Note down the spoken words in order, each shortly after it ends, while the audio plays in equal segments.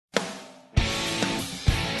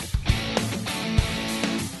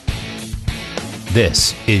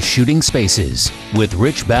This is Shooting Spaces with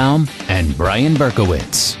Rich Baum and Brian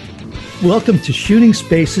Berkowitz. Welcome to Shooting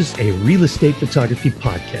Spaces, a real estate photography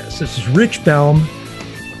podcast. This is Rich Baum.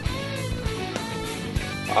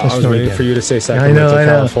 I was waiting for you to say Sacramento,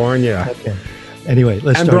 California. Okay. Anyway,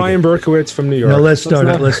 let's start. And Brian again. Berkowitz from New York. No, let's start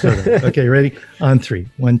it. Okay, ready? On three.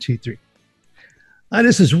 1, 2, 3. Hi,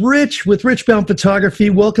 this is Rich with Rich Baum Photography,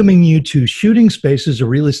 welcoming you to Shooting Spaces, a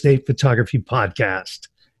real estate photography podcast.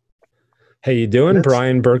 Hey, you doing?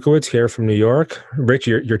 Brian Berkowitz here from New York. Rich,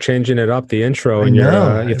 you're changing it up, the intro, and you're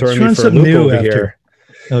throwing me for a loop over here.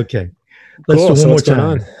 Okay. Let's do one more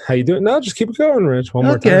time. How you doing? No, just keep it going, Rich. One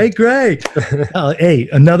more time. Okay, great. Hey,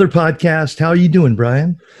 another podcast. How are you doing,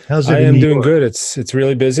 Brian? How's it? I am doing good. It's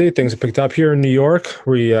really busy. Things have picked up here in New York.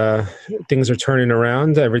 Things are turning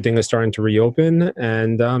around. Everything is starting to reopen,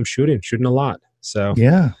 and I'm shooting a lot. So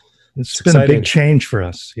yeah, it's been exciting. A big change for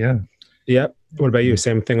us. Yeah. Yep. What about you?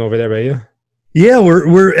 Same thing over there by you? Yeah,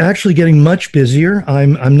 we're actually getting much busier.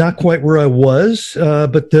 I'm not quite where I was,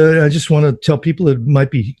 but I just want to tell people that might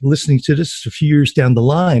be listening to this a few years down the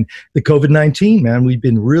line. The COVID-19, man, we've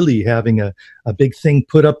been really having a big thing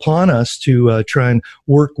put upon us to try and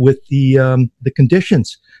work with the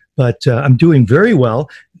conditions. But I'm doing very well.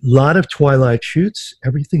 A lot of twilight shoots.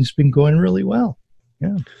 Everything's been going really well.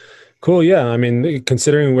 Yeah. Cool. Yeah. I mean,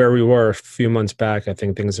 considering where we were a few months back, I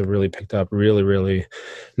think things have really picked up really, really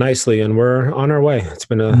nicely, and we're on our way. It's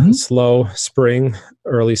been a slow spring,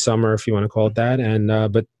 early summer, if you want to call it that.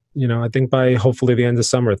 And, but you know, I think by hopefully the end of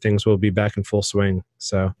summer, things will be back in full swing.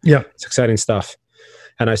 So yeah, it's exciting stuff.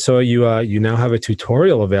 And I saw you now have a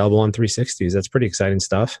tutorial available on 360s. That's pretty exciting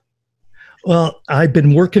stuff. Well, I've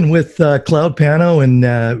been working with Cloud Pano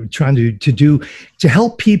and trying to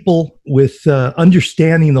help people with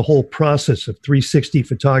understanding the whole process of 360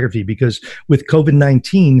 photography, because with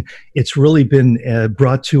COVID-19, it's really been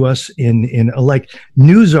brought to us in like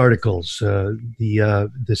news articles.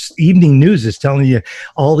 This evening news is telling you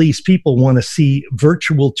all these people want to see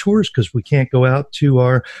virtual tours because we can't go out to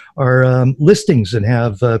our listings and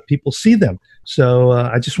have people see them. So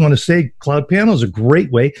I just want to say Cloud Pano is a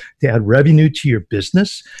great way to add revenue to your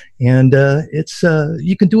business. And it's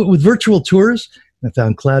you can do it with virtual tours. I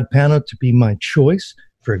found Cloud Pano to be my choice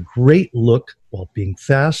for a great look while being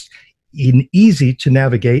fast and easy to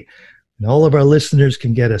navigate. And all of our listeners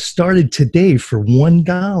can get us started today for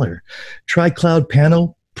 $1. Try Cloud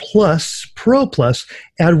Pano Plus, Pro Plus,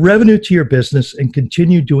 add revenue to your business and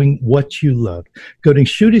continue doing what you love. Go to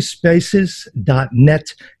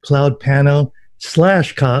shootingspaces.net Cloud Pano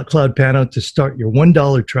 /Cloud Pano to start your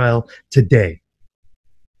 $1 trial today.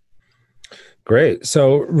 Great.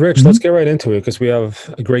 So, Rich, let's get right into it because we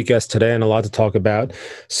have a great guest today and a lot to talk about.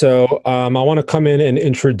 So I want to come in and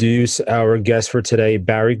introduce our guest for today,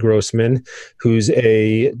 Barry Grossman, who's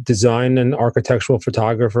a design and architectural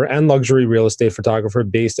photographer and luxury real estate photographer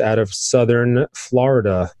based out of Southern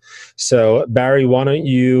Florida. So, Barry, why don't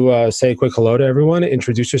you say a quick hello to everyone,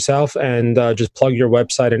 introduce yourself, and just plug your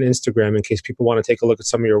website and Instagram in case people want to take a look at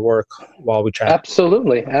some of your work while we chat.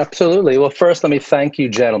 Absolutely. Well, first, let me thank you,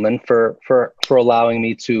 gentlemen, for allowing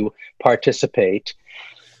me to participate.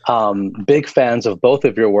 Big fans of both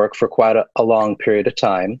of your work for quite a long period of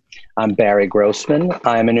time. I'm Barry Grossman.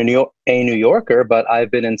 I'm a New Yorker, but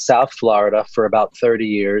I've been in South Florida for about 30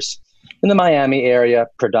 years, in the Miami area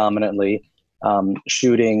predominantly,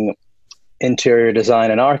 shooting interior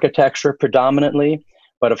design and architecture predominantly.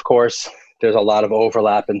 But of course, there's a lot of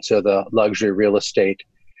overlap into the luxury real estate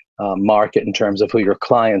market in terms of who your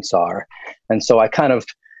clients are. And so I kind of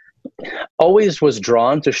always was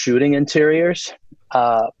drawn to shooting interiors,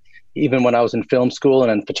 even when I was in film school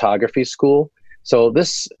and in photography school. So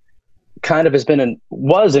this kind of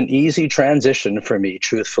was an easy transition for me,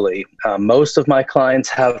 truthfully. Most of my clients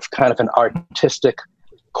have kind of an artistic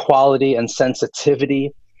quality and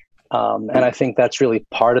sensitivity. And I think that's really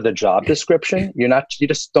part of the job description. You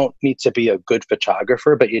just don't need to be a good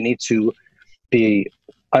photographer, but you need to be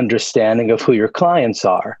understanding of who your clients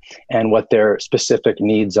are and what their specific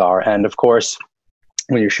needs are. And of course,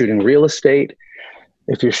 when you're shooting real estate,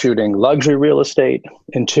 if you're shooting luxury real estate,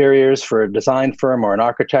 interiors for a design firm or an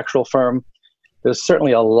architectural firm, there's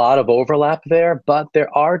certainly a lot of overlap there, but there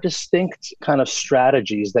are distinct kind of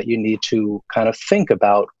strategies that you need to kind of think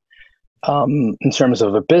about in terms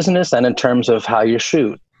of a business and in terms of how you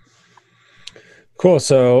shoot. Cool.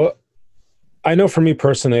 So I know for me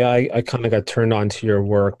personally, I kind of got turned on to your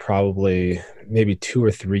work probably maybe 2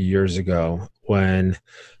 or 3 years ago when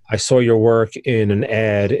I saw your work in an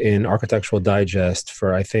ad in Architectural Digest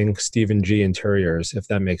for, I think, Stephen G. Interiors, if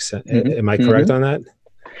that makes sense. Am I correct on that?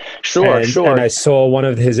 Sure. And I saw one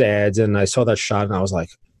of his ads and I saw that shot and I was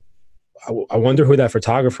like, I wonder who that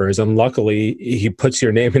photographer is. And luckily, he puts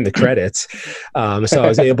your name in the credits. So I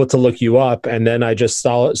was able to look you up, and then I just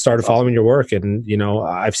started following your work. And,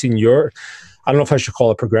 I've seen I don't know if I should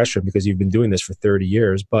call it progression because you've been doing this for 30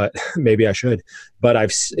 years, but maybe I should. But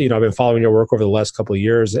I've been following your work over the last couple of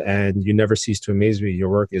years, and you never cease to amaze me. Your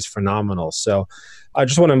work is phenomenal. So I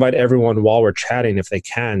just want to invite everyone, while we're chatting, if they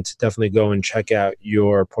can, to definitely go and check out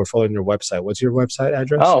your portfolio and your website. What's your website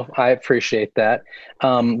address? Oh, I appreciate that. The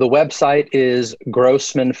website is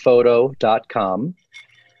grossmanphoto.com.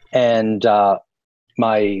 And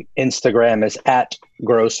my Instagram is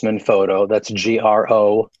 @grossmanphoto. That's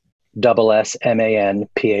GROSSMANPHOTO.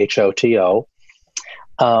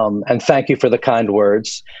 And thank you for the kind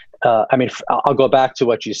words. I'll go back to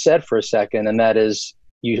what you said for a second, and that is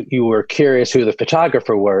you were curious who the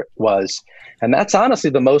photographer was. And that's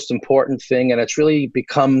honestly the most important thing. And it's really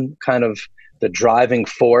become kind of the driving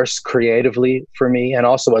force creatively for me, and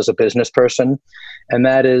also as a business person. And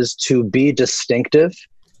that is to be distinctive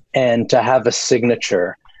and to have a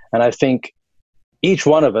signature. And I think each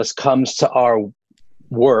one of us comes to our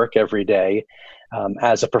work every day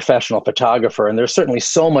as a professional photographer, and there's certainly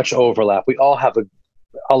so much overlap. We all have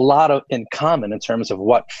a lot in common in terms of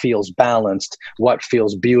what feels balanced, what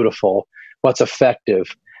feels beautiful, what's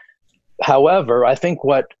effective. However, I think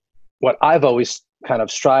what I've always kind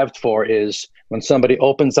of strived for is when somebody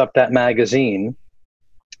opens up that magazine,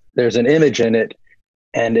 there's an image in it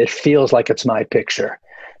and it feels like it's my picture.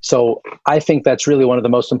 So I think that's really one of the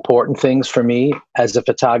most important things for me as a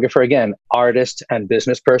photographer, again, artist and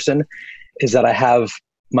business person, is that I have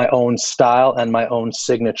my own style and my own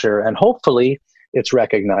signature, and hopefully it's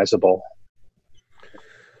recognizable.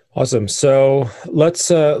 Awesome. So let's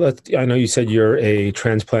I know you said you're a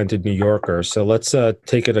transplanted New Yorker. So let's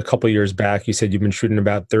take it a couple of years back. You said you've been shooting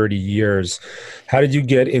about 30 years. How did you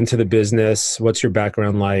get into the business? What's your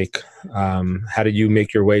background like? How did you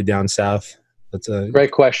make your way down south? That's a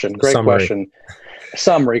great question. Great summary. Question.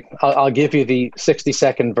 Summary. I'll give you the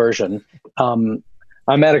 60-second version.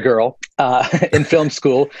 I met a girl in film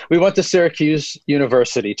school. We went to Syracuse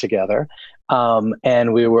University together,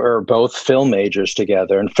 and we were both film majors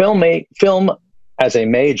together. And film as a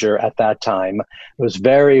major at that time was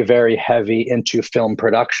very, very heavy into film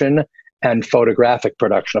production and photographic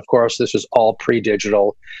production. Of course, this was all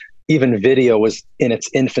pre-digital. Even video was in its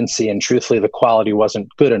infancy, and truthfully, the quality wasn't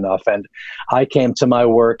good enough. And I came to my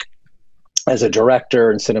work as a director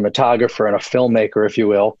and cinematographer and a filmmaker, if you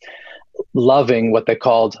will, loving what they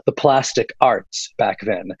called the plastic arts back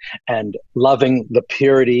then, and loving the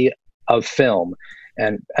purity of film,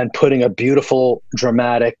 and putting a beautiful,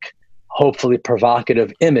 dramatic, hopefully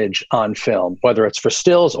provocative image on film, whether it's for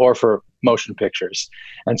stills or for motion pictures.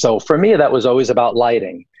 And so for me, that was always about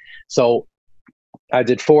lighting. So I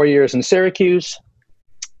did 4 years in Syracuse,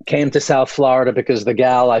 came to South Florida because the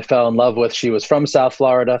gal I fell in love with, she was from South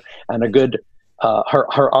Florida, and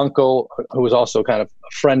her uncle, who was also kind of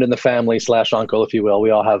a friend in the family / uncle, if you will, we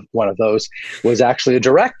all have one of those, was actually a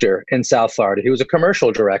director in South Florida. He was a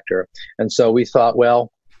commercial director. And so we thought,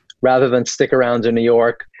 well, rather than stick around in New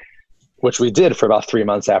York, which we did for about 3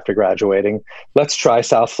 months after graduating, let's try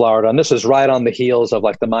South Florida. And this is right on the heels of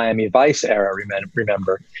like the Miami Vice era,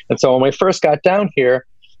 remember. And so when we first got down here,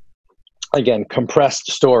 again,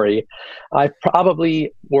 compressed story, I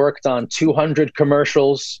probably worked on 200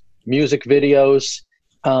 commercials, music videos,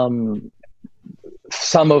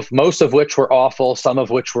 most of which were awful, some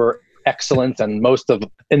of which were excellent, and most of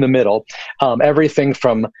in the middle. Everything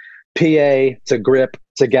from PA to grip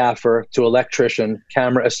to gaffer to electrician,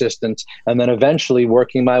 camera assistant, and then eventually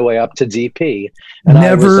working my way up to DP. And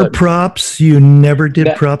never props. You never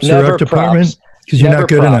did props or art department because you're not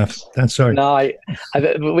good enough. That's sorry. No,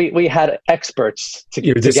 we had experts to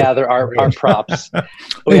gather our props.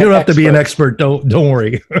 You don't have to be an expert. Don't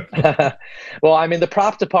worry. Well, I mean, the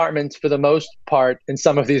prop department, for the most part, in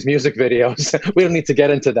some of these music videos, we don't need to get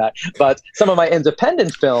into that. But some of my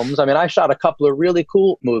independent films, I mean, I shot a couple of really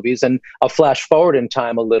cool movies, and I'll flash forward in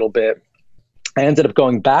time a little bit. I ended up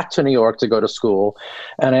going back to New York to go to school,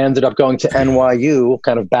 and I ended up going to NYU,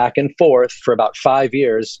 kind of back and forth for about 5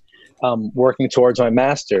 years, working towards my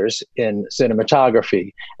master's in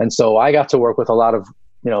cinematography. And so I got to work with a lot of,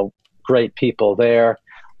 great people there.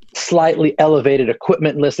 Slightly elevated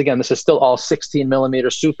equipment list. Again, this is still all 16 millimeter,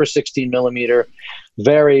 super 16 millimeter,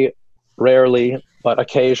 very rarely, but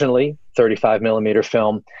occasionally 35 millimeter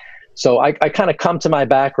film. So I kind of come to my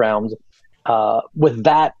background with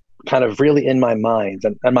that kind of really in my mind.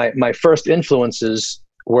 And my first influences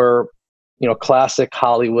were, classic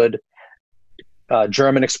Hollywood,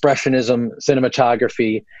 German expressionism,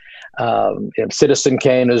 cinematography, Citizen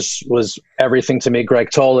Kane was everything to me. Greg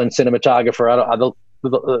Tolan, cinematographer.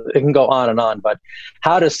 It can go on and on. But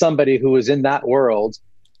how does somebody who is in that world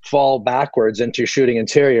fall backwards into shooting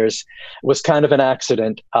interiors? Was kind of an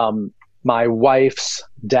accident. My wife's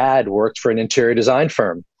dad worked for an interior design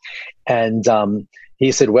firm, and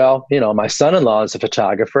he said, well, my son-in-law is a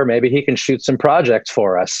photographer. Maybe he can shoot some projects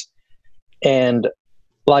for us. And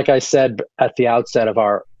like I said at the outset of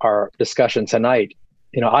our discussion tonight,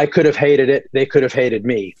 I could have hated it. They could have hated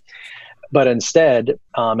me. But instead,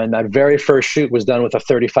 and that very first shoot was done with a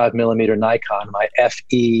 35 millimeter Nikon, my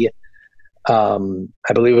FE,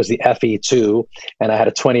 I believe it was the FE2, and I had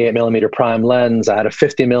a 28 millimeter prime lens. I had a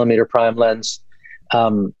 50 millimeter prime lens.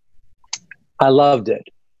 I loved it.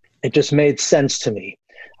 It just made sense to me.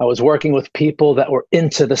 I was working with people that were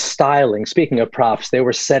into the styling. Speaking of props, they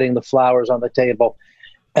were setting the flowers on the table.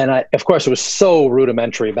 And of course, it was so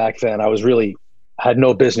rudimentary back then. I had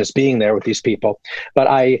no business being there with these people, but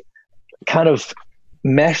I kind of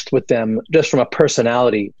meshed with them just from a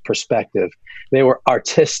personality perspective. They were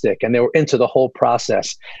artistic and they were into the whole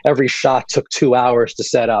process. Every shot took 2 hours to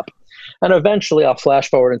set up. And eventually, I'll flash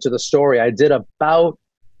forward into the story. I did about,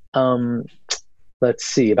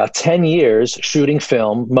 about 10 years shooting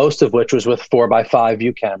film, most of which was with 4x5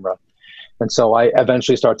 view camera. And so I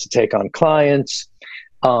eventually started to take on clients,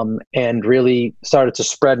 and really started to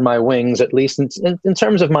spread my wings, at least in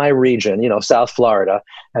terms of my region, South Florida.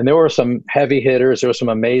 And there were some heavy hitters. There were some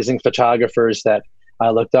amazing photographers that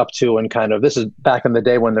I looked up to, and this is back in the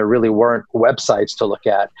day when there really weren't websites to look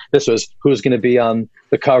at. This was who's going to be on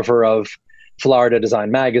the cover of Florida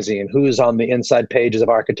Design Magazine, who's on the inside pages of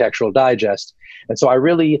Architectural Digest. And so I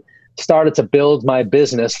really started to build my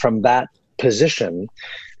business from that position.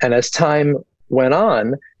 And as time went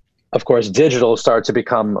on, of course, digital started to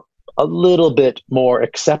become a little bit more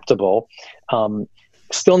acceptable.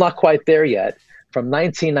 Still not quite there yet. From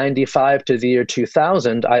 1995 to the year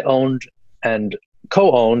 2000, I owned and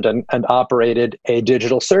co-owned and operated a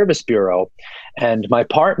digital service bureau. And my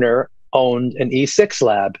partner owned an E6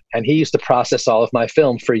 lab, and he used to process all of my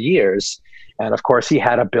film for years. And of course, he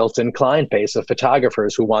had a built-in client base of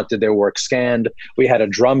photographers who wanted their work scanned. We had a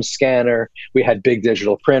drum scanner. We had big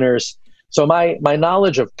digital printers. So my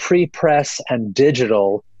knowledge of pre-press and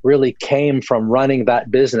digital really came from running that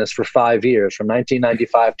business for 5 years, from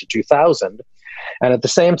 1995 to 2000. And at the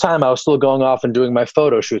same time, I was still going off and doing my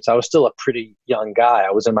photo shoots. I was still a pretty young guy.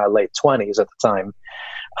 I was in my late 20s at the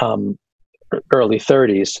time, early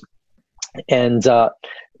 30s. And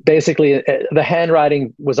basically, the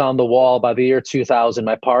handwriting was on the wall. By the year 2000,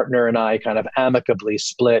 my partner and I kind of amicably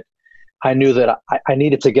split. I knew that I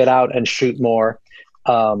needed to get out and shoot more.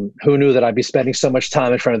 Who knew that I'd be spending so much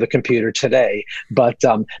time in front of the computer today? But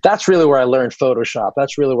that's really where I learned Photoshop.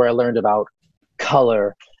 That's really where I learned about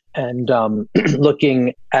color and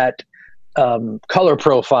looking at color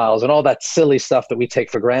profiles and all that silly stuff that we take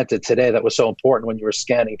for granted today that was so important when you were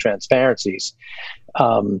scanning transparencies.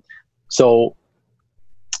 So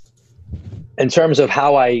in terms of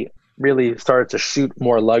how I really started to shoot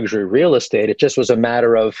more luxury real estate, it just was a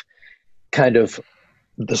matter of kind of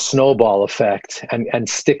the snowball effect and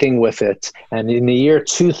sticking with it. And in the year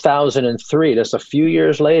 2003, just a few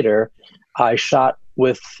years later, I shot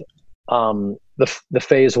with the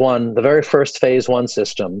phase one, the very first phase one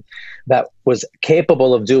system that was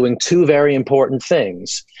capable of doing two very important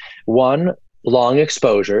things. One, long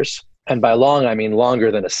exposures. And by long, I mean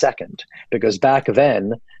longer than a second, because back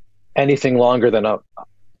then, anything longer than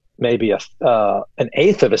maybe an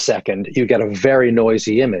eighth of a second, you get a very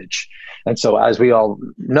noisy image. And so as we all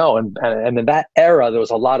know, and in that era, there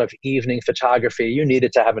was a lot of evening photography. You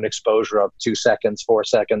needed to have an exposure of 2 seconds, 4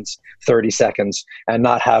 seconds, 30 seconds, and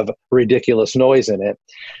not have ridiculous noise in it.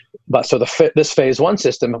 But so this phase one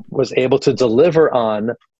system was able to deliver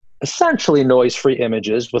on essentially noise-free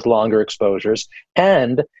images with longer exposures.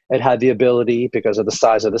 And it had the ability, because of the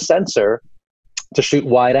size of the sensor, to shoot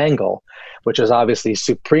wide angle, which is obviously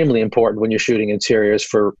supremely important when you're shooting interiors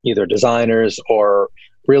for either designers or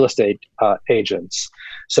real estate agents.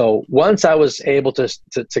 So once I was able to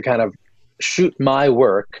kind of shoot my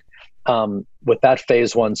work with that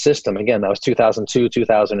phase one system, again, that was 2002,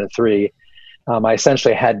 2003, I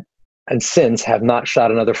essentially had, and since have not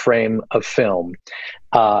shot another frame of film.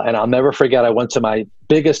 And I'll never forget, I went to my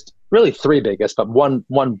biggest, really three biggest, but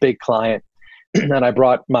one big client, and I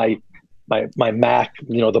brought my Mac,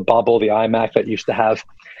 the bubble, the iMac that I used to have,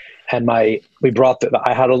 and I had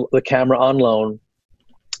the camera on loan,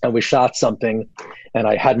 and we shot something, and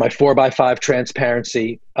I had my 4x5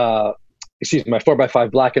 transparency, my 4x5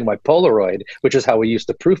 black and white Polaroid, which is how we used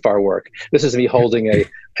to proof our work. This is me holding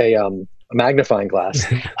a magnifying glass.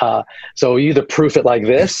 So you either proof it like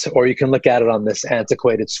this, or you can look at it on this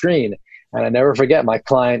antiquated screen. And I never forget my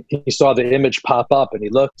client, he saw the image pop up and he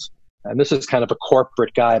looked, and this is kind of a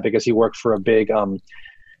corporate guy because he worked for a big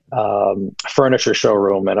furniture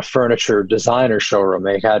showroom and a furniture designer showroom.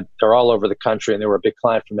 They're all over the country and they were a big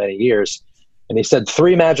client for many years. And he said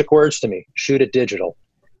 3 magic words to me: shoot it digital.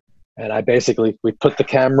 And we put the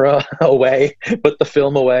camera away, put the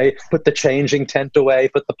film away, put the changing tent away,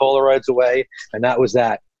 put the Polaroids away. And that was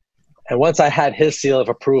that. And once I had his seal of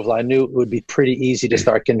approval, I knew it would be pretty easy to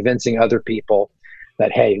start convincing other people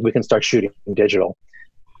that, hey, we can start shooting digital.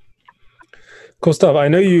 Cool stuff. I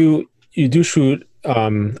know you do shoot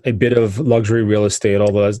a bit of luxury real estate,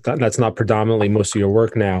 although that's not predominantly most of your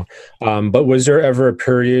work now. But was there ever a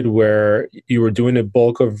period where you were doing a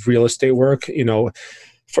bulk of real estate work? You know,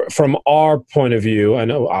 from our point of view, I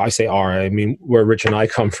know I say our, I mean where Rich and I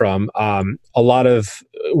come from.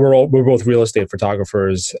 We're both real estate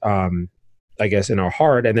photographers, I guess, in our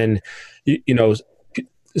heart, and then you know,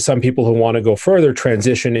 some people who want to go further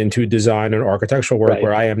transition into design and architectural work, right,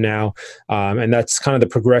 where I am now. And that's kind of the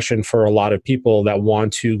progression for a lot of people that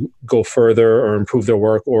want to go further or improve their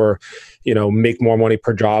work, or, you know, make more money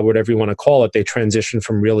per job, whatever you want to call it. They transition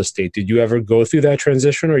from real estate. Did you ever go through that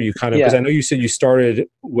transition, or you kind of, because I know you said you started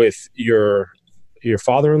with your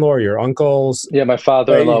father-in-law or your uncle's? Yeah, my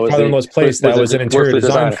father-in-law's place that was an interior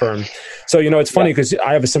design firm. So, you know, it's funny because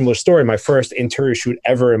I have a similar story. My first interior shoot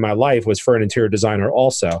ever in my life was for an interior designer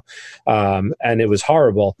also. And it was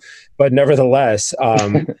horrible. But nevertheless,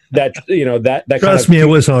 that Trust me, it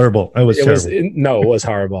was horrible. It was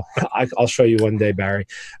horrible. I'll show you one day, Barry.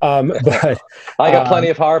 But I got plenty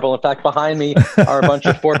of horrible. In fact, behind me are a bunch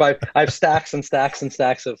of I have stacks and stacks and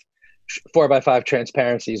stacks of 4x5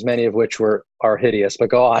 transparencies, many of which are hideous, but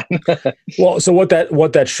go on. Well, so what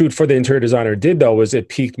that shoot for the interior designer did, though, was it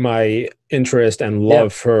piqued my interest and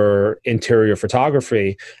love for interior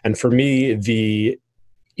photography. And for me, the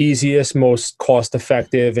easiest, most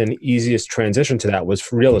cost-effective, and easiest transition to that was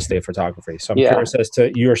for real estate photography. So I'm curious as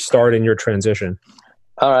to your start and your transition.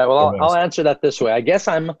 All right. Well, I'll answer that this way. I guess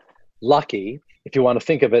I'm lucky, if you want to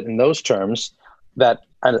think of it in those terms, that,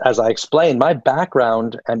 as I explained, my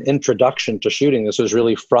background and introduction to shooting this was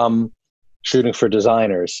really from shooting for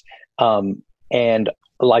designers. And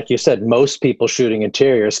like you said, most people shooting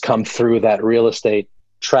interiors come through that real estate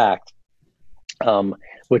track,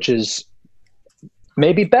 which is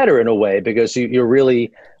maybe better in a way, because you're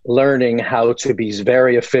really learning how to be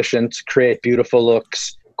very efficient, create beautiful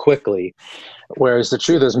looks quickly. Whereas the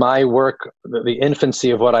truth is, my work, the infancy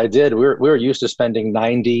of what I did, we were used to spending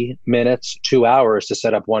 90 minutes, 2 hours to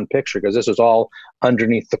set up one picture, because this was all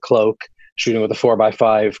underneath the cloak, shooting with a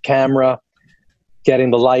 4x5 camera,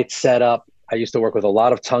 getting the lights set up. I used to work with a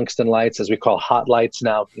lot of tungsten lights, as we call hot lights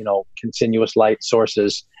now, you know, continuous light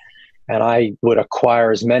sources. And I would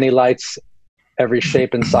acquire as many lights, every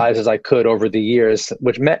shape and size as I could over the years,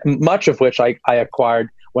 much of which I acquired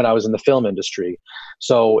when I was in the film industry.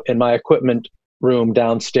 So in my equipment room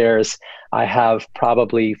downstairs, I have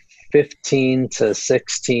probably 15 to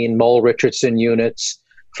 16 Mole Richardson units,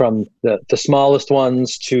 from the smallest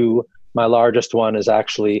ones to my largest one is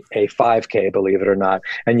actually a 5K, believe it or not.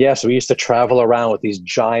 And yes, we used to travel around with these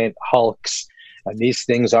giant hulks, and these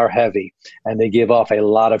things are heavy and they give off a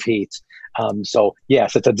lot of heat. So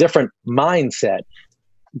yes, it's a different mindset.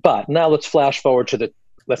 But now let's flash forward to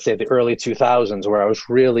let's say the early 2000s, where I was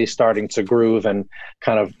really starting to groove and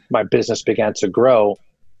kind of my business began to grow,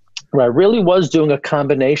 where I really was doing a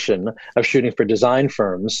combination of shooting for design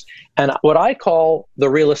firms and what I call the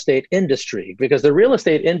real estate industry, because the real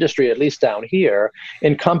estate industry, at least down here,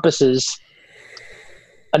 encompasses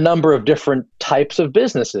a number of different types of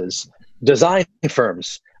businesses: design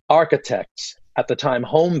firms, architects, at the time,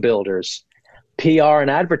 home builders, PR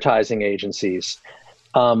and advertising agencies,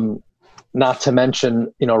 not to mention,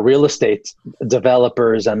 you know, real estate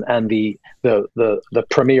developers and the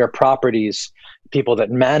premier properties, people that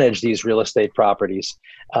manage these real estate properties,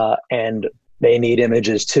 and they need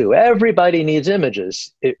images too. Everybody needs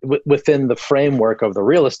images within the framework of the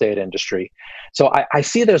real estate industry. So I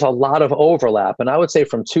see there's a lot of overlap, and I would say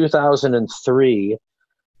from 2003,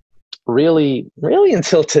 really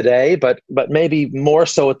until today, but maybe more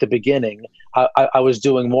so at the beginning, I was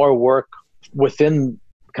doing more work within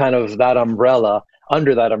kind of that umbrella,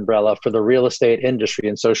 under that umbrella, for the real estate industry.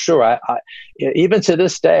 And so sure, I even to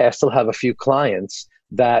this day, I still have a few clients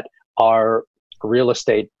that are real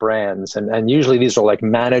estate brands. And usually these are like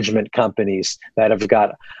management companies that have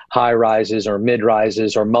got high rises or mid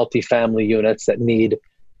rises or multifamily units that need,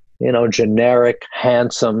 you know, generic,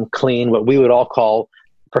 handsome, clean, what we would all call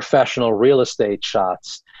professional real estate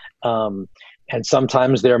shots. And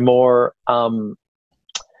sometimes they're more,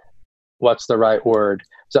 what's the right word?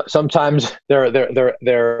 So sometimes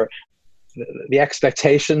the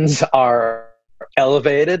expectations are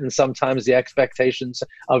elevated, and sometimes the expectations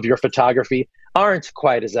of your photography aren't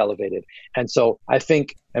quite as elevated. And so I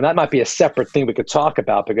think, and that might be a separate thing we could talk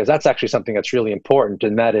about, because that's actually something that's really important,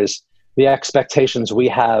 and that is the expectations we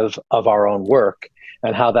have of our own work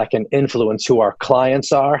and how that can influence who our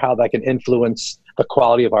clients are, how that can influence the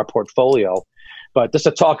quality of our portfolio. But just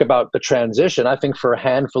to talk about the transition, I think for a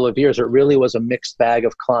handful of years, it really was a mixed bag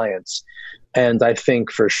of clients. And I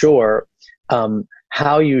think for sure,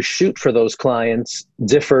 how you shoot for those clients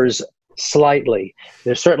differs slightly.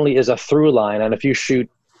 There certainly is a through line. And if you shoot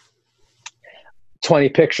 20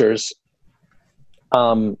 pictures,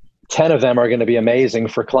 10 of them are going to be amazing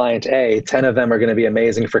for client A, 10 of them are going to be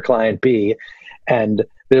amazing for client B. And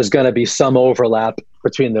there's going to be some overlap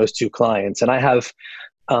between those two clients. And I have,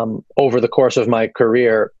 over the course of my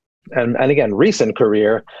career, and again, recent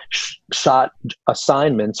career, shot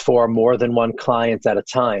assignments for more than one client at a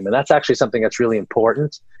time. And that's actually something that's really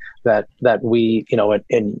important that we,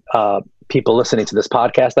 in people listening to this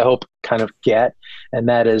podcast, I hope kind of get. And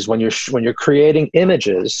that is when you're creating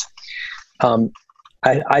images,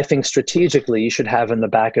 I think strategically you should have in the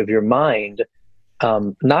back of your mind,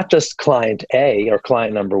 not just client A or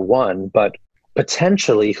client number one, but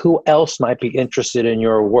potentially who else might be interested in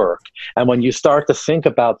your work. And when you start to think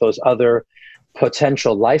about those other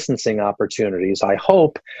potential licensing opportunities, I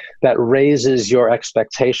hope that raises your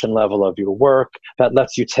expectation level of your work, that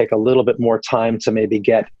lets you take a little bit more time to maybe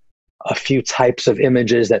get a few types of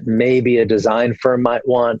images that maybe a design firm might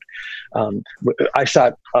want. I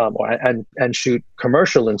shot and shoot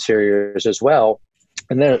commercial interiors as well.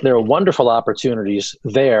 And there are wonderful opportunities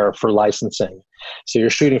there for licensing. So you're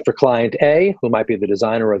shooting for client A, who might be the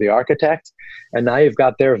designer or the architect, and now you've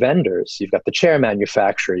got their vendors. You've got the chair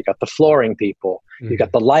manufacturer, you've got the flooring people, you've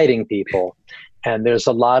got the lighting people, and there's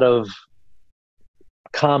a lot of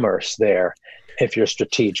commerce there if you're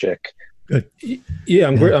strategic. Good. Yeah,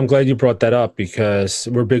 I'm glad you brought that up, because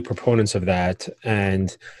we're big proponents of that.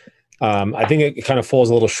 And I think it kind of falls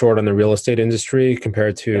a little short on the real estate industry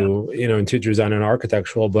compared to, interior design and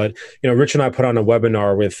architectural. But, Rich and I put on a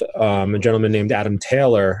webinar with a gentleman named Adam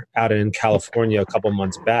Taylor out in California a couple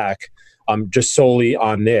months back, just solely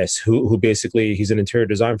on this, who basically, he's an interior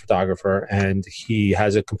design photographer, and he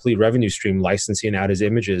has a complete revenue stream licensing out his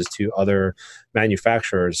images to other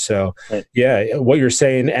manufacturers. So yeah, what you're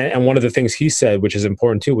saying, and one of the things he said, which is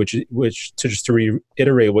important too, which to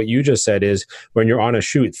reiterate what you just said, is when you're on a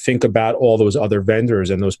shoot, think about all those other vendors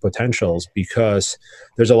and those potentials, because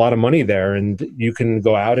there's a lot of money there, and you can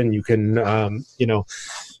go out and you can,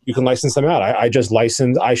 you can license them out.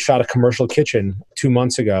 I shot a commercial kitchen 2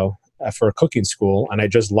 months ago for a cooking school, and I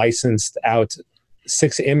just licensed out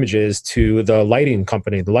 6 images to the lighting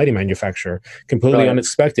company, the lighting manufacturer, completely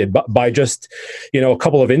unexpected, but by just, a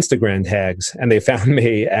couple of Instagram tags, and they found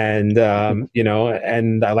me, and,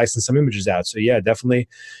 and I licensed some images out. So yeah, definitely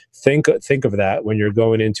think of that when you're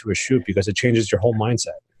going into a shoot, because it changes your whole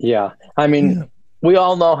mindset. Yeah. I mean, we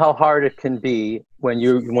all know how hard it can be when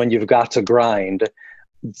you've got to grind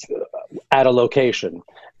at a location.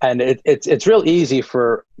 And it's real easy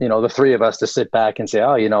for, the three of us to sit back and say,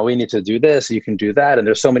 oh, we need to do this, you can do that. And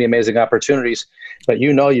there's so many amazing opportunities, but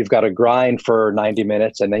you've got to grind for 90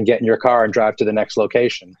 minutes and then get in your car and drive to the next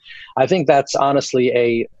location. I think that's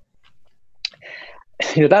honestly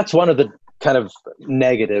that's one of the kind of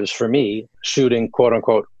negatives for me shooting quote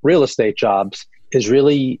unquote real estate jobs, is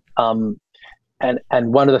really, and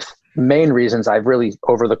one of the main reasons I've really,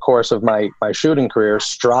 over the course of my shooting career,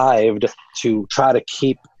 strived to try to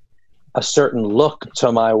keep a certain look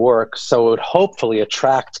to my work, so it would hopefully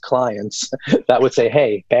attract clients that would say,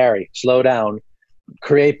 hey, Barry, slow down,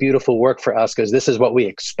 create beautiful work for us, because this is what we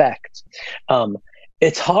expect.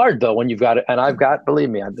 It's hard though when you've got it, and I've got, believe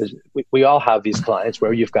me, we all have these clients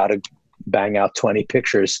where you've got to bang out 20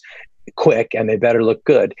 pictures quick, and they better look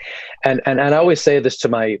good. And I always say this to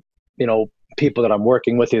my, people that I'm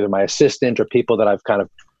working with, either my assistant or people that I've kind of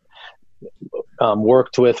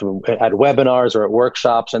worked with at webinars or at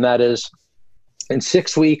workshops, and that is, in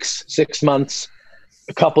 6 weeks, 6 months,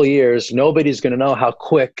 a couple years, nobody's going to know how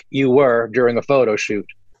quick you were during a photo shoot.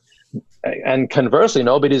 And conversely,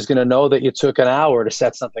 nobody's going to know that you took an hour to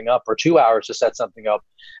set something up or 2 hours to set something up.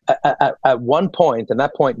 At one point, and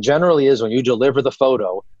that point generally is when you deliver the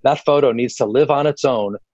photo, that photo needs to live on its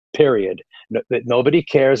own, period. Nobody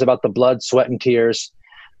cares about the blood, sweat, and tears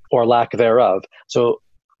or lack thereof. So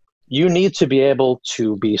you need to be able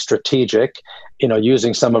to be strategic,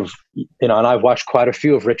 using some of, and I've watched quite a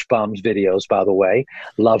few of Rich Baum's videos, by the way,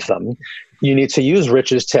 love them. You need to use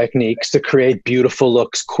Rich's techniques to create beautiful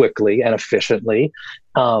looks quickly and efficiently.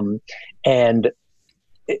 And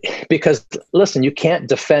because listen, you can't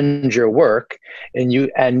defend your work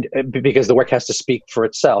and because the work has to speak for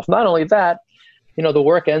itself. Not only that, the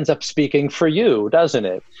work ends up speaking for you, doesn't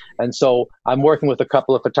it? And so I'm working with a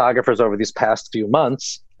couple of photographers over these past few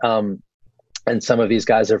months. And some of these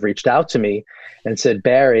guys have reached out to me and said,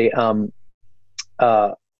 Barry, I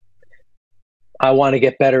want to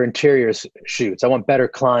get better interiors shoots. I want better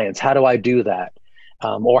clients. How do I do that?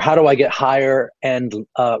 Or how do I get higher end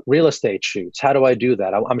real estate shoots? How do I do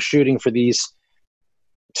that? I'm shooting for these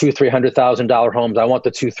 $200,000-$300,000 homes. I want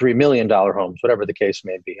the $2-3 million homes, whatever the case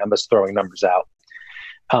may be. I'm just throwing numbers out.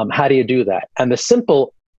 How do you do that? And the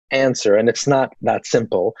simple answer, and it's not that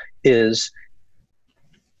simple, is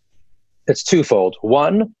it's twofold.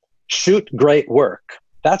 One, shoot great work.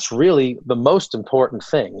 That's really the most important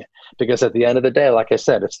thing, because at the end of the day, like I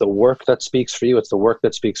said, it's the work that speaks for you. It's the work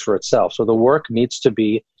that speaks for itself. So the work needs to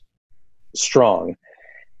be strong.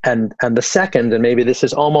 And the second, and maybe this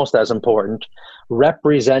is almost as important,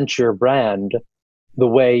 represent your brand the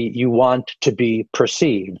way you want to be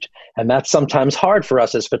perceived. And that's sometimes hard for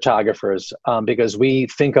us as photographers, because we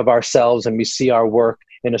think of ourselves and we see our work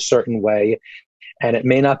in a certain way, and it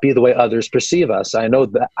may not be the way others perceive us. I know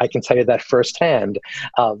that, I can tell you that firsthand.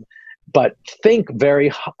 But think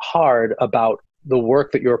very hard about the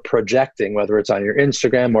work that you're projecting, whether it's on your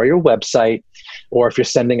Instagram or your website, or if you're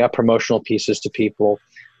sending out promotional pieces to people.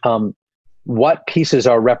 What pieces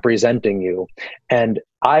are representing you? And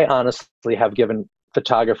I honestly have given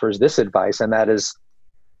photographers this advice, and that is,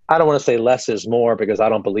 I don't want to say less is more, because I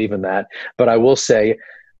don't believe in that, but I will say,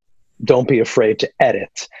 don't be afraid to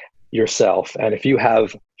edit yourself. And if you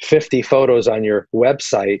have 50 photos on your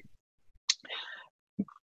website,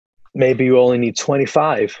 maybe you only need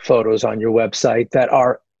 25 photos on your website that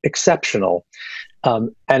are exceptional.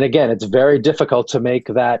 And again, it's very difficult to make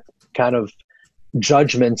that kind of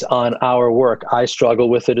judgment on our work. I struggle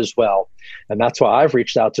with it as well. And that's why I've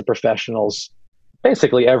reached out to professionals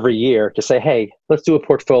basically every year to say, hey, let's do a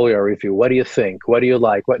portfolio review. What do you think? What do you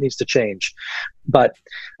like? What needs to change? But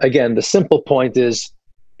again, the simple point is,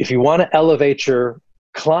 if you want to elevate your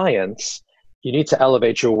clients, you need to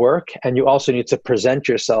elevate your work, and you also need to present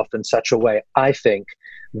yourself in such a way, I think,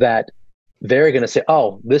 that they're going to say,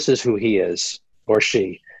 oh, this is who he is or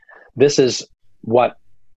she. This is what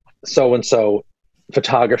so-and-so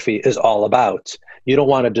photography is all about. You don't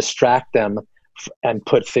want to distract them and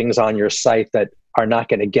put things on your site that are not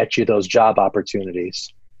going to get you those job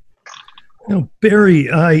opportunities.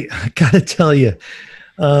 Barry, I got to tell you,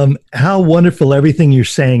 how wonderful everything you're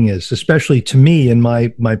saying is, especially to me in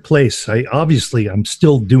my place. I'm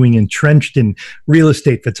still doing entrenched in real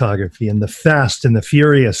estate photography and the fast and the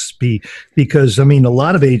furious because a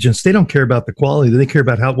lot of agents, they don't care about the quality. They care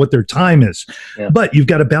about what their time is. Yeah. But you've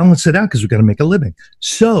got to balance it out because we've got to make a living.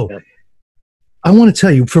 So yeah. I want to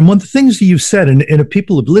tell you, from one of the things that you've said, and if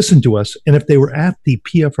people have listened to us, and if they were at the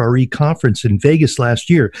PFRE conference in Vegas last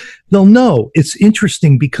year, they'll know it's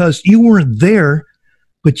interesting because you weren't there,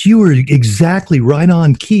 but you were exactly right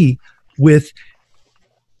on key with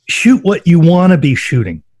shoot what you want to be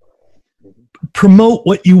shooting. Promote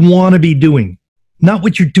what you want to be doing, not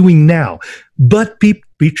what you're doing now, but be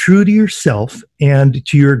true to yourself and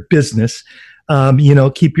to your business.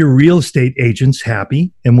 Keep your real estate agents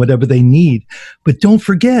happy and whatever they need. But don't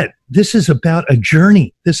forget, this is about a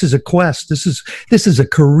journey. This is a quest. This is a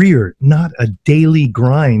career, not a daily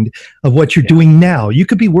grind of what you're doing now. You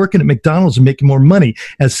could be working at McDonald's and making more money,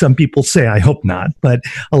 as some people say. I hope not. But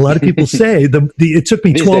a lot of people say it took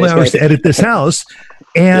me 12 hours to edit this house,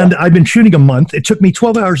 and I've been shooting a month. It took me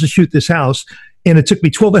 12 hours to shoot this house, and it took me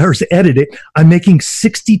 12 hours to edit it. I'm making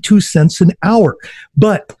 62 cents an hour.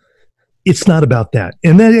 But it's not about that.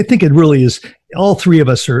 And then I think it really is, all three of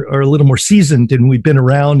us are a little more seasoned, and we've been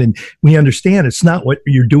around, and we understand it's not what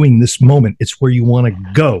you're doing this moment. It's where you want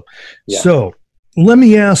to go. Yeah. So let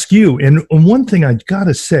me ask you, and one thing I got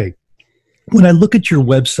to say, when I look at your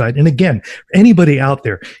website, and again, anybody out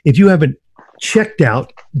there, if you haven't checked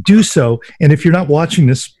out, do so. And if you're not watching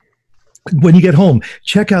this, when you get home,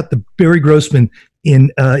 check out the Barry Grossman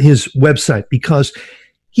in his website, because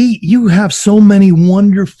you have so many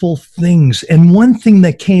wonderful things. And one thing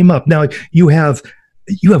that came up, now you have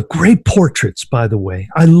great portraits, by the way.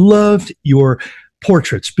 I loved your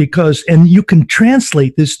portraits, because, and you can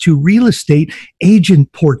translate this to real estate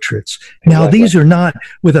agent portraits. Now, Exactly. these are not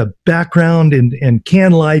with a background and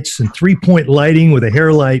can lights and 3-point lighting with a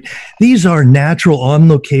hair light. These are natural on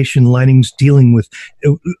location lightings dealing with,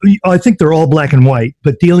 I think they're all black and white,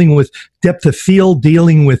 but dealing with depth of field,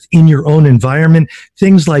 dealing with in your own environment,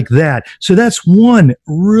 things like that. So that's one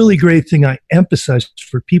really great thing I emphasize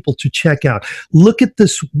for people to check out. Look at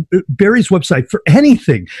this Barry's website for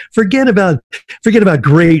anything. Forget about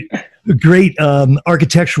great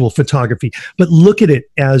architectural photography, but look at it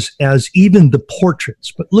as even the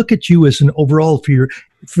portraits. But look at you as an overall for your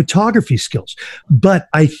photography skills. But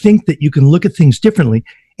I think that you can look at things differently.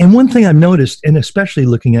 And one thing I've noticed, and especially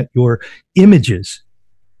looking at your images,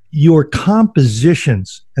 your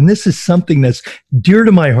compositions, and this is something that's dear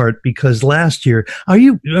to my heart because last year, are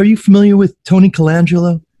you familiar with Tony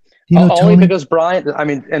Colangelo? You know Only Tony? because Brian, I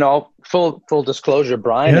mean, in all full disclosure,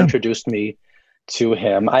 Brian introduced me to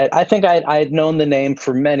him. I think I had known the name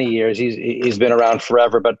for many years. He's been around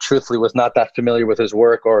forever, but truthfully was not that familiar with his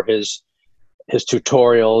work or his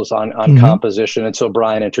tutorials on composition until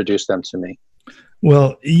Brian introduced them to me.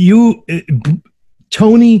 Well,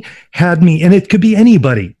 Tony had me, and it could be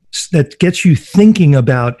anybody that gets you thinking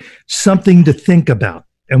about something to think about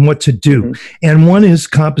and what to do. And one is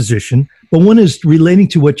composition, but one is relating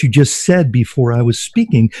to what you just said before I was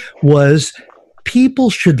speaking, was people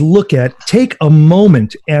should take a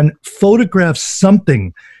moment and photograph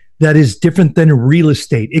something that is different than real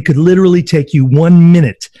estate. It could literally take you 1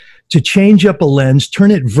 minute to change up a lens,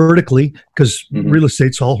 turn it vertically, because real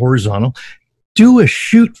estate's all horizontal. Do a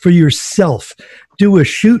shoot for yourself. Do a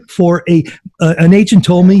shoot for an agent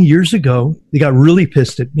told me years ago, they got really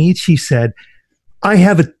pissed at me. She said,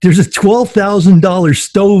 there's a $12,000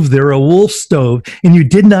 stove there, a Wolf stove, and you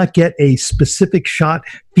did not get a specific shot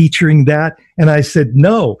featuring that. And I said,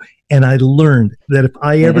 no. And I learned that if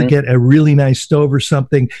I ever get a really nice stove or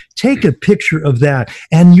something, take a picture of that,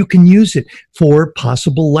 and you can use it for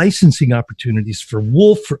possible licensing opportunities for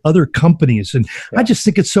Wolf, for other companies. And I just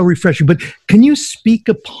think it's so refreshing. But can you speak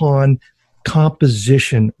upon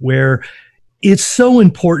composition, where it's so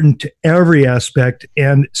important to every aspect,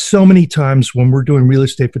 and so many times when we're doing real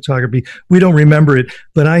estate photography, we don't remember it.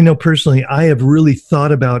 But I know personally, I have really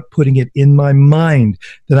thought about putting it in my mind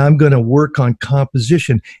that I'm going to work on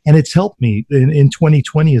composition. And it's helped me in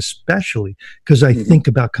 2020, especially because I think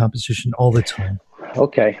about composition all the time.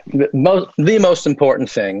 Okay. The most important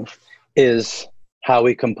thing is how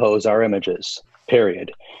we compose our images,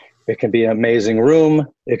 period. It can be an amazing room.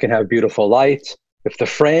 It can have beautiful light. If the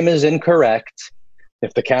frame is incorrect,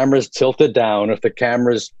 if the camera's tilted down, if the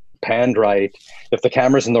camera's panned right, if the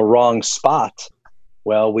camera's in the wrong spot,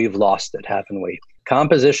 well, we've lost it, haven't we?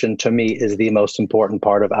 Composition, to me, is the most important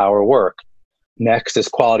part of our work. Next is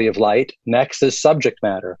quality of light. Next is subject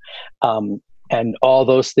matter. And all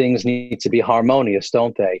those things need to be harmonious,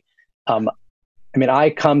 don't they? I mean,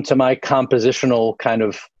 I come to my compositional kind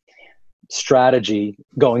of strategy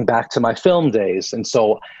going back to my film days. And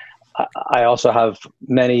so I also have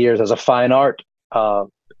many years as a fine artist,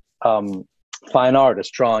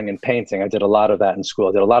 drawing and painting. I did a lot of that in school.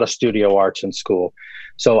 I did a lot of studio arts in school.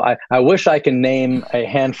 So I wish I can name a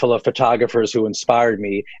handful of photographers who inspired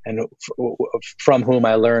me and from whom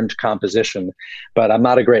I learned composition. But I'm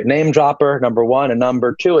not a great name dropper, number one. And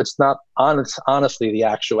number two, it's not honestly the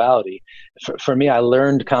actuality. For me, I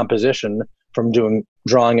learned composition from doing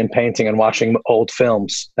drawing and painting and watching old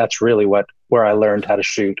films. That's really where I learned how to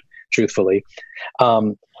shoot, truthfully.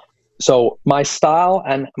 So my style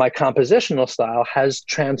and my compositional style has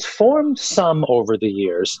transformed some over the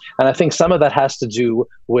years. And I think some of that has to do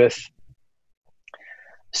with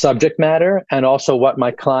subject matter and also what my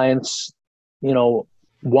clients,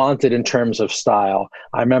 wanted in terms of style.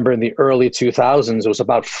 I remember in the early 2000s, it was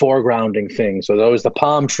about foregrounding things. So there was the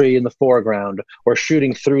palm tree in the foreground, or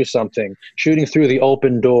shooting through something, shooting through the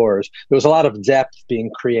open doors. There was a lot of depth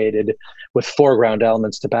being created with foreground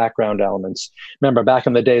elements to background elements. Remember, back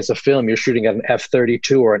in the days of film, you're shooting at an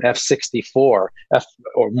f/32 or an f/64,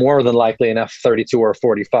 or more than likely an f/32 or a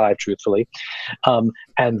 45, truthfully.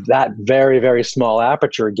 And that very, very small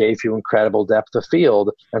aperture gave you incredible depth of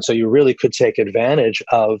field. And so you really could take advantage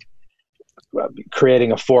of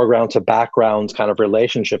creating a foreground to background kind of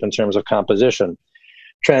relationship in terms of composition.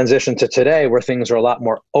 Transition to today, where things are a lot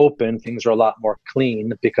more open, things are a lot more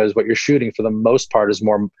clean, because what you're shooting for the most part is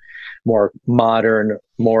more modern,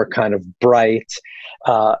 more kind of bright.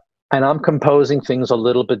 And I'm composing things a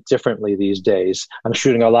little bit differently these days. I'm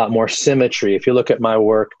shooting a lot more symmetry. If you look at my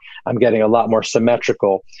work, I'm getting a lot more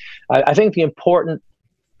symmetrical. I think the important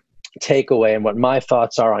takeaway and what my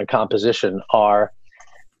thoughts are on composition are,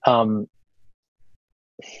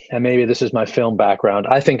 and maybe this is my film background,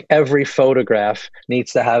 I think every photograph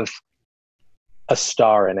needs to have a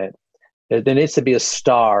star in it. There needs to be a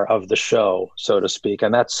star of the show, so to speak.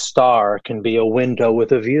 And that star can be a window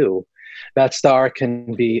with a view. That star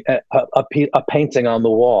can be a painting on the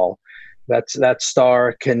wall. That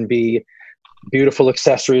star can be beautiful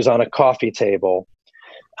accessories on a coffee table.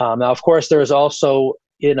 Now, of course, there's also,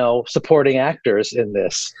 supporting actors in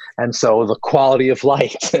this. And so the quality of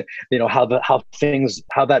light, how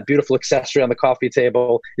that beautiful accessory on the coffee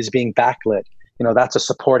table is being backlit. That's a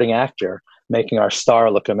supporting actor making our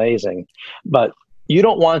star look amazing. But you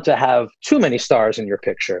don't want to have too many stars in your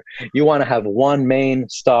picture. You want to have one main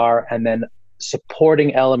star and then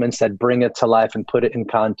supporting elements that bring it to life and put it in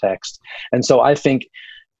context. And so I think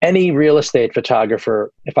any real estate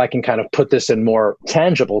photographer, if I can kind of put this in more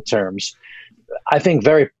tangible terms, I think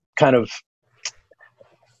very kind of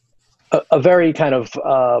a very kind of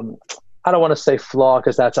I don't want to say flaw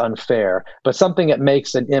because that's unfair, but something that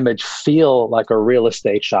makes an image feel like a real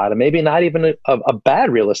estate shot, and maybe not even a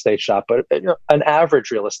bad real estate shot, but an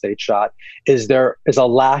average real estate shot, is there is a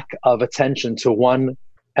lack of attention to one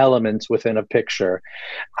element within a picture.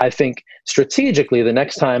 I think strategically, the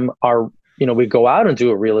next time we go out and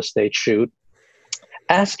do a real estate shoot,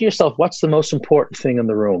 ask yourself, what's the most important thing in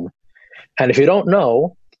the room? And if you don't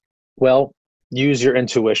know, well, use your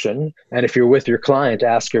intuition. And if you're with your client,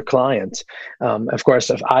 ask your client. Of course,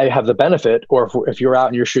 if I have the benefit, or if you're out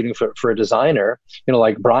and you're shooting for a designer,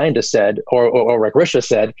 like Brian just said, or like Rich just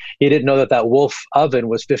said, he didn't know that Wolf oven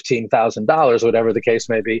was $15,000, whatever the case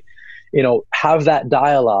may be. Have that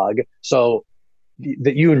dialogue so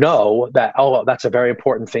that that, oh, that's a very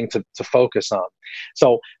important thing to focus on.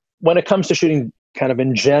 So when it comes to shooting kind of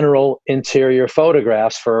in general interior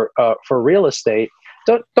photographs for real estate,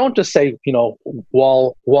 don't just say,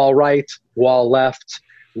 wall right, wall left,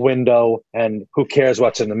 window, and who cares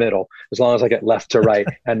what's in the middle, as long as I get left to right.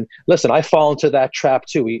 And listen, I fall into that trap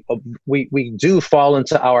too. We do fall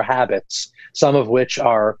into our habits, some of which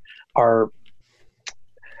are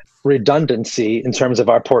redundancy in terms of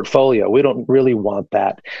our portfolio. We don't really want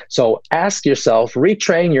that. So ask yourself,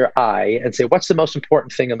 retrain your eye and say, what's the most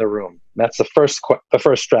important thing in the room? That's the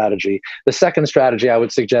first strategy. The second strategy I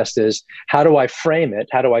would suggest is, how do I frame it?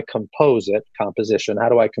 How do I compose it? Composition. How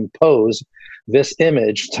do I compose this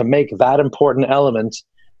image to make that important element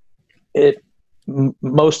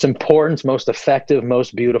most important, most effective,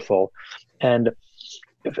 most beautiful? And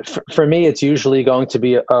for me, it's usually going to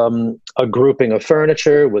be a grouping of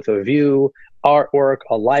furniture with a view, artwork,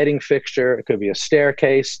 a lighting fixture. It could be a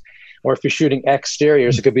staircase, or if you're shooting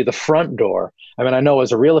exteriors, it could be the front door. I mean, I know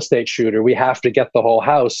as a real estate shooter, we have to get the whole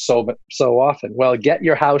house so often. Well, get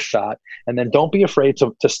your house shot, and then don't be afraid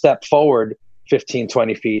to step forward 15,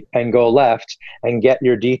 20 feet and go left and get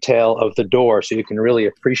your detail of the door so you can really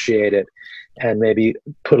appreciate it and maybe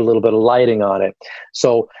put a little bit of lighting on it.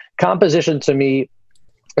 So composition to me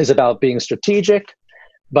is about being strategic,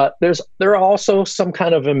 but there are also some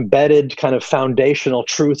kind of embedded kind of foundational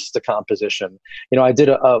truths to composition. I did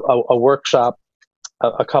a workshop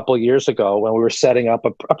a couple of years ago when we were setting up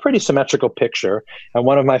a pretty symmetrical picture, and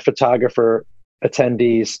one of my photographer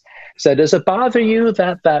attendees said, does it bother you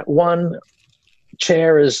that one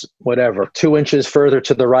chair is 2 inches further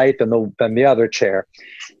to the right than the other chair?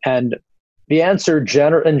 And the answer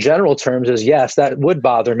in general terms is yes, that would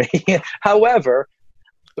bother me. However,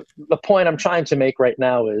 the point I'm trying to make right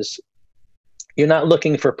now is, you're not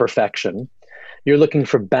looking for perfection. You're looking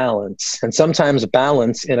for balance. And sometimes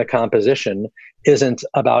balance in a composition isn't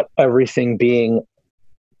about everything being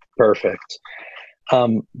perfect.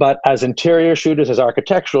 But as interior shooters, as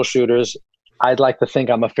architectural shooters, I'd like to think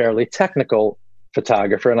I'm a fairly technical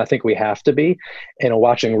photographer, and I think we have to be.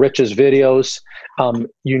 Watching Rich's videos,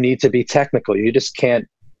 you need to be technical. You just can't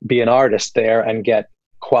be an artist there and get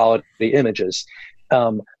quality images.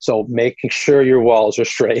 So making sure your walls are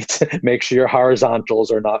straight, make sure your horizontals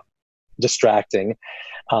are not distracting.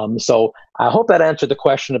 So I hope that answered the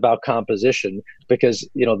question about composition, because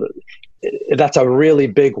that's a really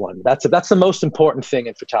big one. That's the most important thing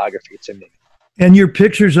in photography to me. And your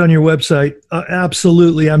pictures on your website,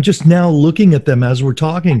 absolutely. I'm just now looking at them as we're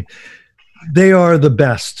talking. They are the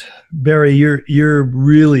best. Barry, you're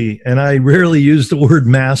really, and I rarely use the word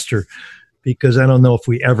master, because I don't know if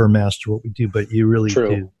we ever master what we do, but you really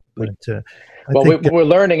do. But we're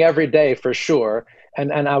learning every day for sure.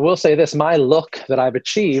 And I will say this, my look that I've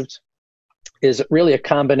achieved is really a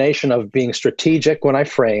combination of being strategic when I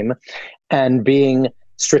frame and being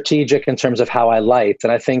strategic in terms of how I light.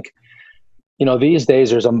 And I think, these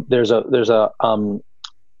days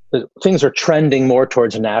things are trending more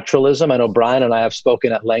towards naturalism. I know Brian and I have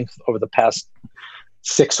spoken at length over the past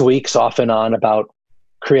 6 weeks off and on about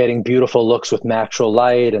creating beautiful looks with natural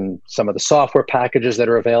light and some of the software packages that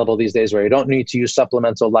are available these days where you don't need to use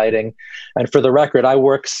supplemental lighting. And for the record, I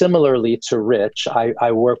work similarly to Rich.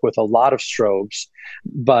 I work with a lot of strobes,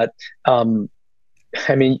 but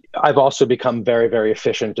I mean, I've also become very, very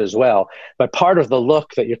efficient as well. But part of the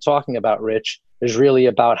look that you're talking about, Rich, is really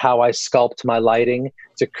about how I sculpt my lighting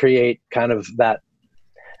to create kind of that,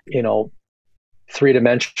 you know,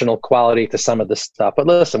 three-dimensional quality to some of the stuff. But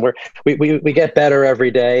listen, we get better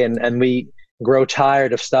every day, and we grow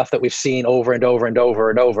tired of stuff that we've seen over and over and over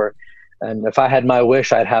and over. And if I had my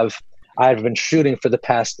wish, I've been shooting for the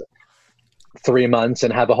past 3 months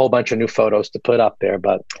and have a whole bunch of new photos to put up there.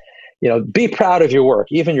 But you know, be proud of your work,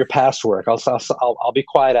 even your past work. I'll be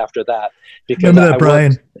quiet after that, because remember that,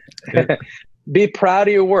 Brian. Be proud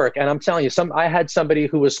of your work. And I'm telling you, I had somebody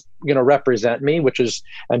who was going to represent me, which is,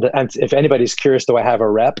 and if anybody's curious, do I have a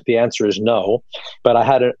rep? The answer is no. But I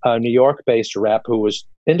had a New York-based rep who was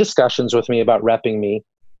in discussions with me about repping me.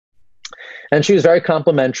 And she was very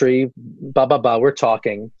complimentary, blah, blah, blah. We're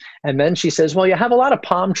talking. And then she says, well, you have a lot of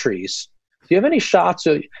palm trees. Do you have any shots?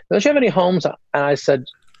 Don't you have any homes? And I said,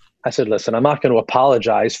 listen, I'm not going to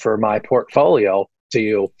apologize for my portfolio to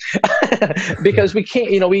you because we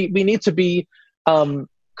can't, you know, we need to be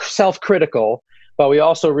self-critical, but we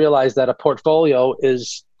also realize that a portfolio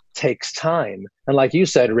takes time. And like you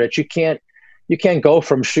said, Rich, you can't go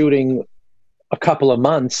from shooting a couple of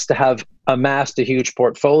months to have amassed a huge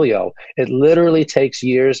portfolio. It literally takes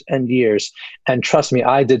years and years. And trust me,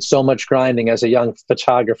 I did so much grinding as a young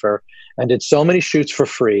photographer and did so many shoots for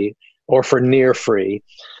free or for near free,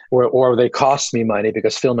 or they cost me money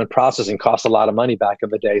because film and processing cost a lot of money back in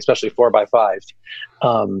the day, especially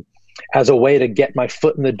 4x5, as a way to get my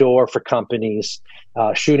foot in the door for companies,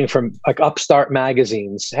 shooting from like upstart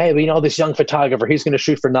magazines. Hey, we know this young photographer, he's going to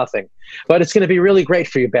shoot for nothing, but it's going to be really great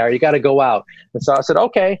for you, Barry. You got to go out. And so I said,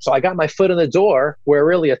 okay. So I got my foot in the door where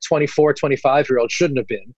really a 24, 25-year-old shouldn't have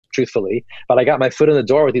been, truthfully, but I got my foot in the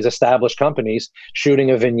door with these established companies,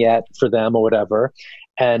 shooting a vignette for them or whatever.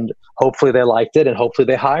 And hopefully they liked it, and hopefully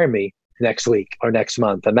they hire me next week or next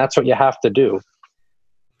month. And that's what you have to do.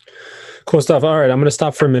 Cool stuff. All right, I'm going to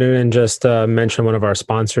stop for a minute and just mention one of our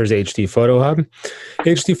sponsors, HD Photo Hub.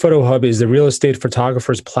 HD Photo Hub is the real estate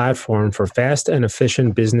photographer's platform for fast and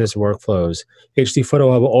efficient business workflows. HD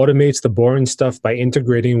Photo Hub automates the boring stuff by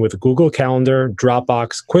integrating with Google Calendar,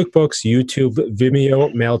 Dropbox, QuickBooks, YouTube,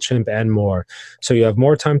 Vimeo, MailChimp, and more. So you have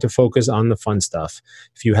more time to focus on the fun stuff.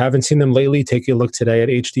 If you haven't seen them lately, take a look today at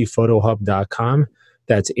hdphotohub.com.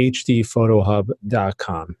 That's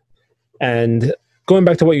hdphotohub.com. And going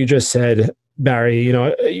back to what you just said, Barry, you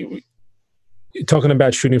know, talking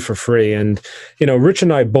about shooting for free, and you know, Rich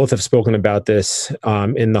and I both have spoken about this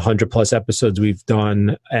in the 100+ episodes we've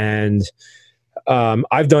done, and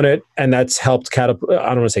I've done it, and that's helped I don't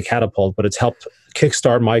want to say catapult, but it's helped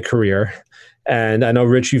kickstart my career. And I know,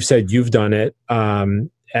 Rich, you've said you've done it,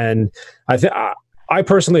 and I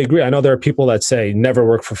personally agree. I know there are people that say never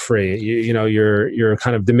work for free. You know, you're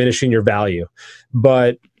kind of diminishing your value,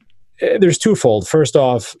 but there's twofold. First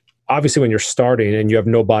off, obviously when you're starting and you have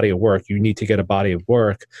no body of work, you need to get a body of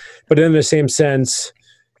work. But in the same sense,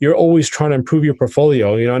 you're always trying to improve your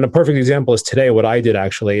portfolio. You know, and a perfect example is today. What I did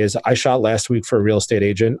actually is I shot last week for a real estate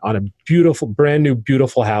agent on a beautiful, brand new,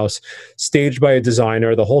 beautiful house, staged by a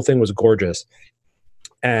designer. The whole thing was gorgeous.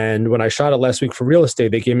 And when I shot it last week for real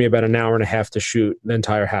estate, they gave me about an hour and a half to shoot the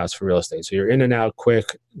entire house for real estate. So you're in and out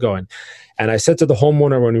quick going. And I said to the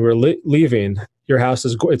homeowner when we were leaving, your house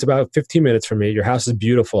it's about 15 minutes from me. Your house is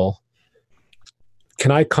beautiful.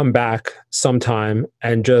 Can I come back sometime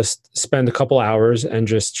and just spend a couple hours and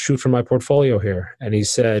just shoot for my portfolio here? And he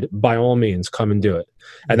said, by all means, come and do it.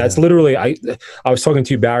 And that's literally, I was talking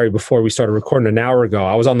to you, Barry, before we started recording an hour ago.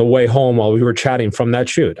 I was on the way home while we were chatting from that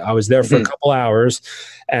shoot. I was there for a couple hours,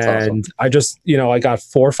 and awesome. I just, you know, I got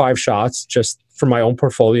 4 or 5 shots just for my own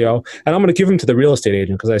portfolio. And I'm going to give them to the real estate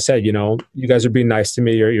agent because I said, you know, you guys are being nice to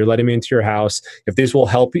me. You're letting me into your house. If this will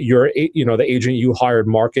help your, you know, the agent you hired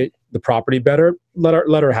market the property better, let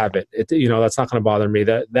her have it. You know, that's not going to bother me.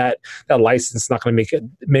 That license is not going to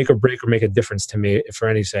make or break or make a difference to me for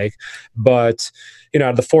any sake. But you know,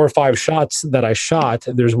 out of the 4 or 5 shots that I shot,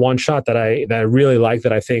 there's one shot that I really like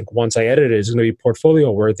that I think once I edit it is going to be portfolio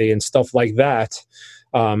worthy and stuff like that.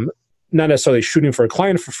 Not necessarily shooting for a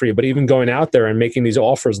client for free, but even going out there and making these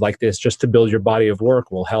offers like this just to build your body of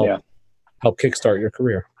work will help kickstart your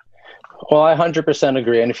career. Well, I 100%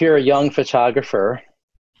 agree. And if you're a young photographer,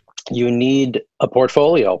 you need a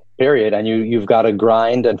portfolio, period. And you've got to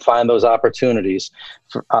grind and find those opportunities.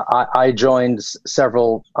 I joined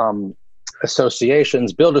several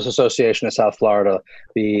associations, Builders Association of South Florida,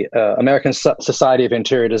 the American Society of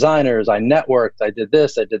Interior Designers. I networked, I did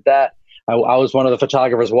this, I did that. I was one of the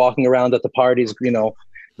photographers walking around at the parties,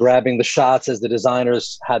 grabbing the shots as the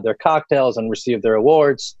designers had their cocktails and received their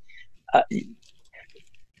awards.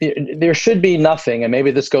 There should be nothing, and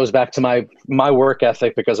maybe this goes back to my work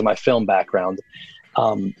ethic because of my film background.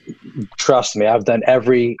 Trust me, I've done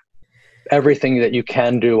everything that you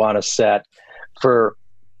can do on a set, for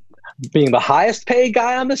being the highest paid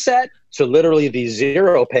guy on the set to literally the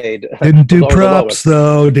zero paid. Didn't do props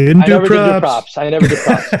though. I never did props.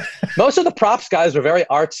 Most of the props guys are very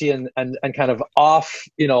artsy and kind of off,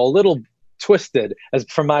 a little twisted, as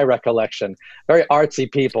from my recollection, very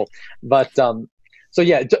artsy people. But so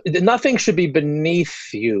yeah, nothing should be beneath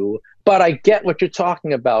you. But I get what you're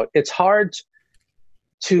talking about. It's hard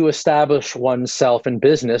to establish oneself in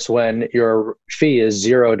business when your fee is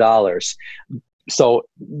 $0. So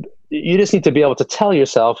you just need to be able to tell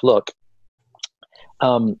yourself, look,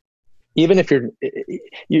 even if you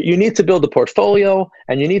need to build a portfolio,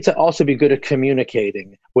 and you need to also be good at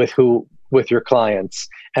communicating with your clients.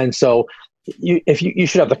 And so you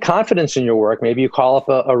should have the confidence in your work. Maybe you call up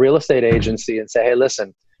a real estate agency and say, hey,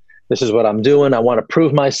 listen, this is what I'm doing. I want to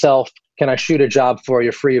prove myself. Can I shoot a job for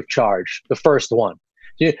you free of charge? The first one.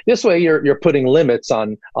 This way you're putting limits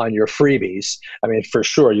on your freebies. I mean, for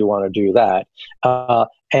sure you want to do that.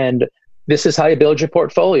 And this is how you build your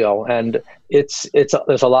portfolio. And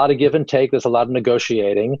there's a lot of give and take. There's a lot of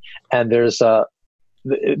negotiating, and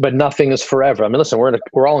but nothing is forever. I mean, listen,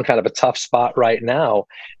 we're all in kind of a tough spot right now,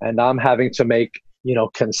 and I'm having to make,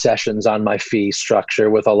 concessions on my fee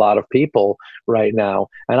structure with a lot of people right now.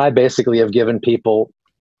 And I basically have given people,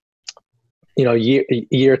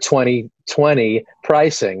 year 2020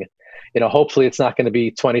 pricing. Hopefully it's not going to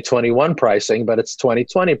be 2021 pricing, but it's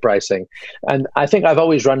 2020 pricing. And I think I've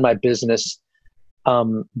always run my business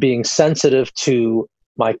being sensitive to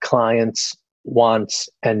my clients' wants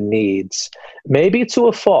and needs, maybe to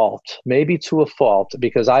a fault,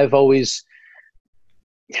 because I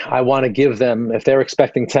want to give them, if they're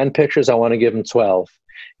expecting 10 pictures, I want to give them 12.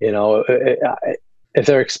 If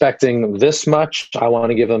they're expecting this much, I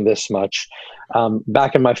want to give them this much.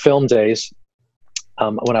 Back in my film days,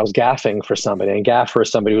 when I was gaffing for somebody, and gaffer is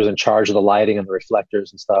somebody who was in charge of the lighting and the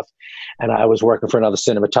reflectors and stuff, and I was working for another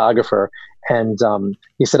cinematographer, and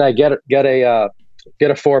he said, "I get a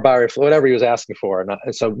 4x, whatever he was asking for."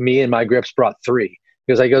 And so me and my grips brought 3,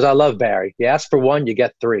 because he goes, "I love Barry. You ask for 1, you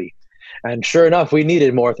get 3." And sure enough, we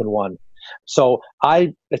needed more than 1. So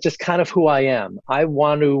it's just kind of who I am. I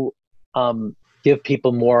want to give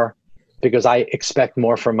people more because I expect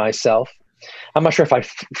more from myself. I'm not sure if I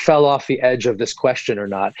fell off the edge of this question or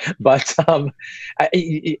not, but so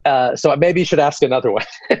maybe you should ask another one.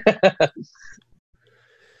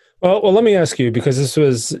 Well, let me ask you, because this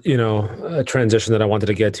was, a transition that I wanted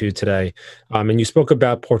to get to today. And you spoke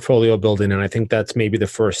about portfolio building, and I think that's maybe the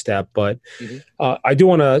first step. But I do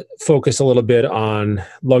want to focus a little bit on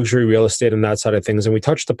luxury real estate and that side of things. And we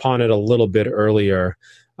touched upon it a little bit earlier.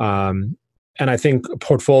 And I think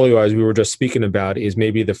portfolio, as we were just speaking about, is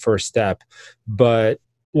maybe the first step. But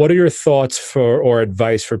what are your thoughts or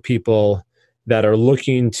advice for people that are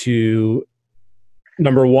looking to,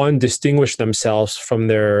 number one, distinguish themselves from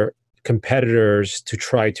their competitors to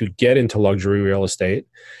try to get into luxury real estate?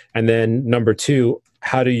 And then number two,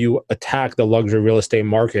 how do you attack the luxury real estate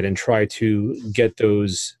market and try to get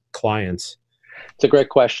those clients? It's a great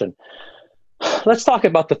question. Let's talk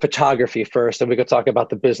about the photography first, and we could talk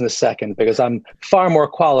about the business second, because I'm far more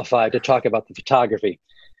qualified to talk about the photography.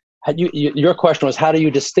 Your question was, how do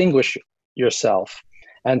you distinguish yourself?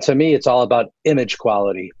 And to me, it's all about image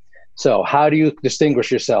quality. So how do you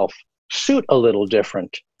distinguish yourself? Shoot a little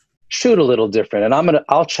different. And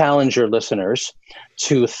I'll challenge your listeners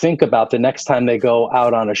to think about the next time they go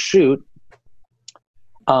out on a shoot,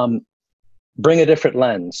 bring a different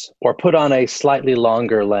lens or put on a slightly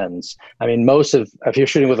longer lens. I mean, if you're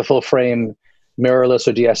shooting with a full frame, mirrorless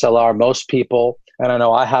or DSLR, most people, and I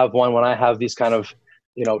know I have one when I have these kind of,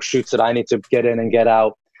 shoots that I need to get in and get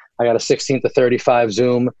out, I got a 16 to 35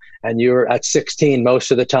 zoom, and you're at 16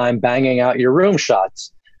 most of the time banging out your room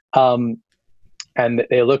shots. And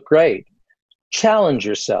they look great. Challenge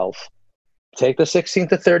yourself. Take the 16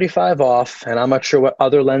 to 35 off, and I'm not sure what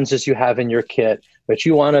other lenses you have in your kit, but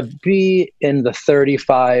you want to be in the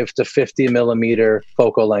 35 to 50 millimeter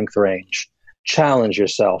focal length range. Challenge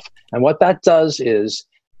yourself. And what that does is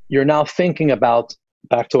you're now thinking about,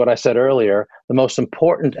 back to what I said earlier, the most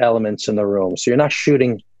important elements in the room. So you're not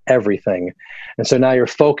shooting everything. And so now you're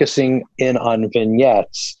focusing in on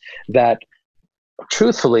vignettes that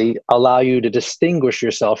truthfully allow you to distinguish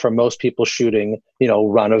yourself from most people shooting,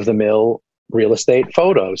 run-of-the-mill real estate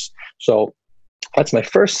photos. So that's my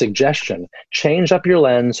first suggestion. Change up your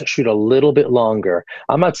lens, shoot a little bit longer.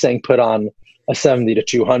 I'm not saying put on a 70 to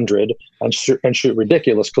 200 and shoot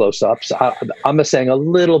ridiculous close-ups. I'm just saying a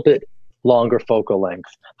little bit longer focal length,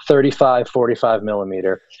 35, 45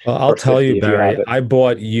 millimeter. Well, I'll tell you, Barry, I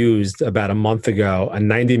bought used about a month ago a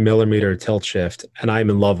 90 millimeter tilt shift, and I'm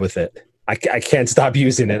in love with it. I can't stop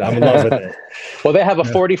using it. I'm in love with it. Well, they have a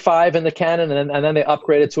 45 in the Canon, and then they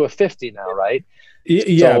upgraded to a 50 now, right?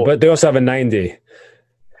 Yeah, so, but they also have a 90.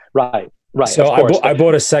 Right. So I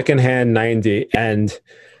bought a secondhand 90, and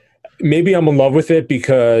maybe I'm in love with it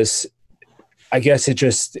because I guess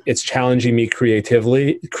it's challenging me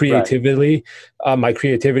creatively, my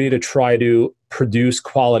creativity to try to produce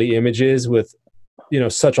quality images with,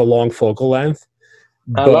 such a long focal length.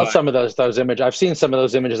 I love some of those images. I've seen some of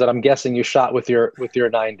those images that I'm guessing you shot with your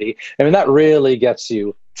 90. I mean, that really gets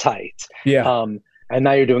you tight. Yeah. And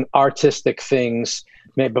now you're doing artistic things.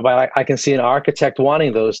 Maybe, but I can see an architect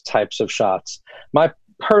wanting those types of shots. My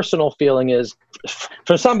personal feeling is,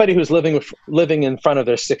 for somebody who's living in front of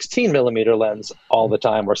their 16 millimeter lens all the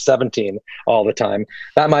time, or 17 all the time,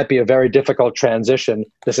 that might be a very difficult transition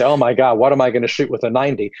to say, oh my God, what am I going to shoot with a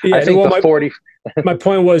 90? Yeah, I think the 40. My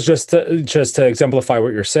point was just to exemplify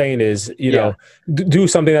what you're saying is, do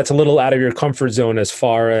something that's a little out of your comfort zone as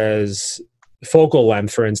far as focal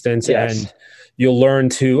length, for instance, and you'll learn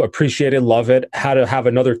to appreciate it, love it, how to have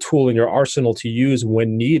another tool in your arsenal to use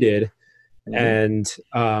when needed. And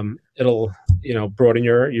it'll broaden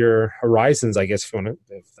your horizons, I guess.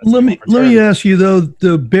 Let me ask you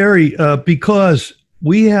though, Barry, because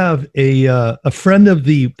we have a friend of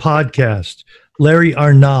the podcast, Larry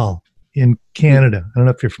Arnall in Canada. I don't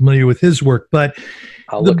know if you're familiar with his work, but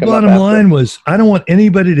the bottom line was, I don't want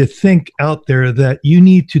anybody to think out there that you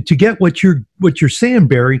need to get what you're saying,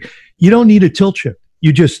 Barry. You don't need a tilt shift.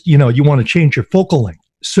 You just you want to change your focal length.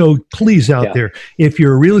 So please, out there, if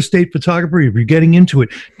you're a real estate photographer, if you're getting into it,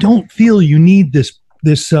 don't feel you need this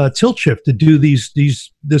tilt shift to do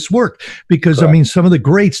this work, because correct. I mean, some of the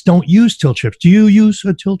greats don't use tilt shifts. Do you use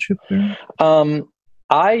a tilt shift there?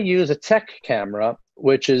 I use a tech camera,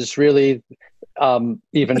 which is really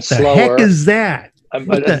even what slower. What the heck is that?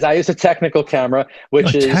 I use a technical camera,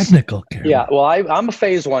 which is technical camera. Yeah, well, I'm a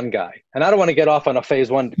phase one guy, and I don't want to get off on a phase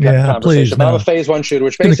one conversation. Please, but I'm a phase one shooter,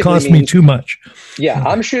 which it's basically cost means, me too much. Yeah,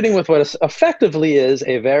 I'm shooting with what effectively is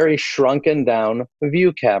a very shrunken down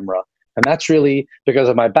view camera, and that's really because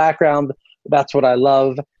of my background. That's what I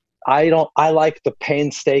love. I like the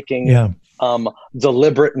painstaking,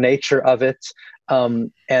 deliberate nature of it.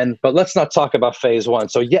 But let's not talk about phase one.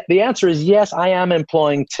 So the answer is yes, I am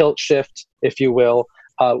employing tilt shift, if you will,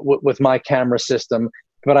 with my camera system,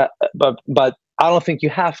 but I don't think you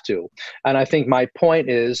have to. And I think my point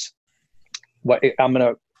is, I'm going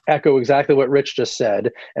to echo exactly what Rich just said,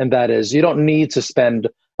 and that is, you don't need to spend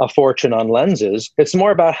a fortune on lenses. It's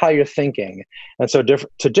more about how you're thinking. And so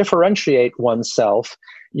to differentiate oneself,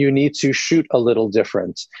 you need to shoot a little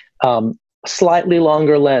different. Slightly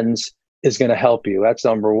longer lens is going to help you. That's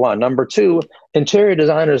number one. Number two, interior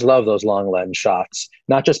designers love those long lens shots,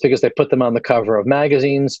 not just because they put them on the cover of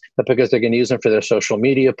magazines, but because they can use them for their social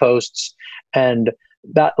media posts. And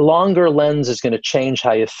that longer lens is going to change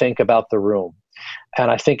how you think about the room.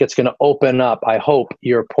 And I think it's going to open up, I hope,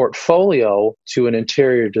 your portfolio to an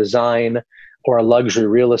interior design or a luxury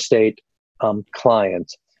real estate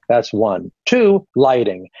client. That's one. Two,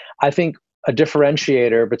 lighting. I think a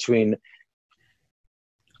differentiator between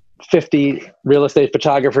 50 real estate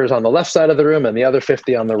photographers on the left side of the room and the other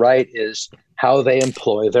 50 on the right is how they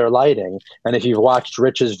employ their lighting. And if you've watched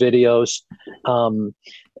Rich's videos,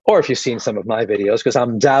 or if you've seen some of my videos, because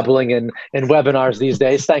I'm dabbling in webinars these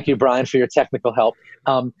days. Thank you, Brian, for your technical help.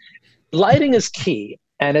 Lighting is key.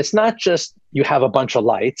 And it's not just you have a bunch of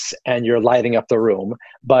lights and you're lighting up the room,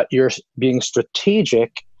 but you're being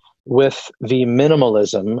strategic with the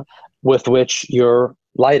minimalism with which you're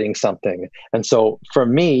lighting something. And so for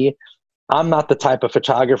me, I'm not the type of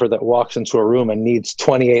photographer that walks into a room and needs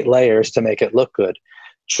 28 layers to make it look good.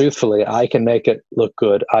 Truthfully, I can make it look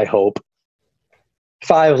good, I hope.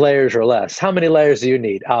 5 layers or less. How many layers do you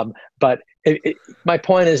need? But my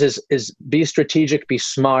point is be strategic, be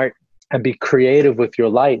smart, and be creative with your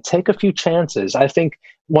light. Take a few chances. I think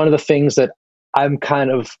one of the things that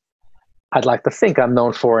I'd like to think I'm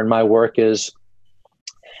known for in my work is,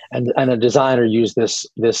 and a designer used this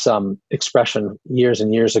expression years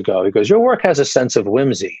and years ago. He goes, your work has a sense of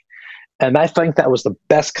whimsy. And I think that was the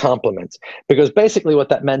best compliment, because basically what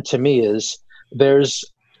that meant to me is there's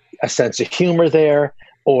a sense of humor there.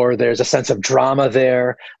 or there's a sense of drama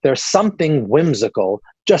there. There's something whimsical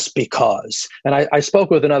just because. And I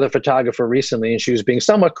spoke with another photographer recently, and she was being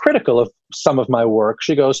somewhat critical of some of my work.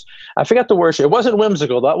 She goes, I forget the word. It wasn't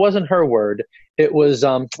whimsical. That wasn't her word. It was,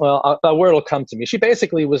 well, a word will come to me. She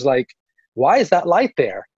basically was like, why is that light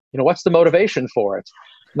there? You know, what's the motivation for it?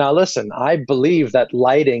 Now, listen, I believe that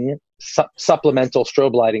lighting, supplemental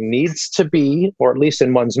strobe lighting needs to be, or at least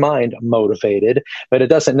in one's mind, motivated, but it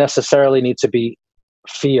doesn't necessarily need to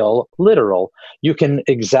feel literal. You can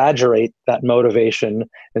exaggerate that motivation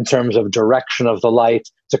in terms of direction of the light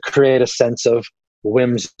to create a sense of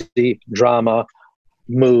whimsy, drama,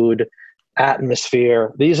 mood,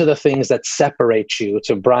 atmosphere. These are the things that separate you,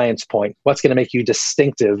 to Brian's point. What's going to make you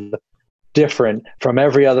distinctive, different from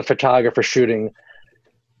every other photographer shooting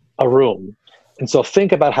a room. And so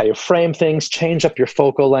think about how you frame things, change up your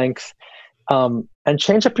focal length, and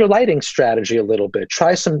change up your lighting strategy a little bit.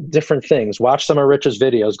 Try some different things. Watch some of Rich's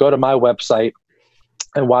videos. Go to my website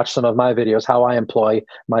and watch some of my videos, how I employ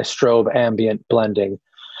my strobe ambient blending.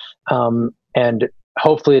 And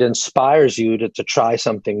hopefully it inspires you to try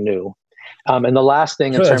something new. And the last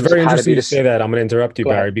thing, in terms it's very of how interesting to to say that. I'm going to interrupt you,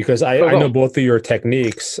 Barry, because I know both of your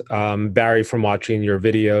techniques, Barry from watching your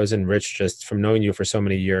videos and Rich just from knowing you for so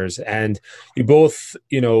many years. And you both,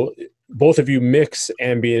 both of you mix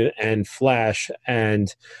ambient and flash.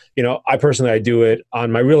 And, I personally, I do it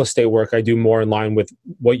on my real estate work. I do more in line with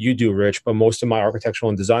what you do, Rich, but most of my architectural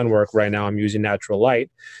and design work right now, I'm using natural light.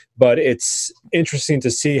 But it's interesting to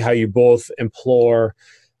see how you both implore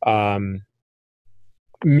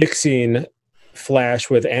mixing flash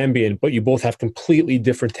with ambient, but you both have completely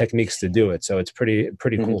different techniques to do it. So it's pretty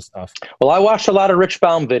cool stuff. Well, I watched a lot of Rich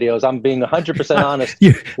Baum videos. I'm being 100% honest.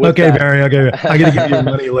 Okay, that. Barry, okay. I'm going to give you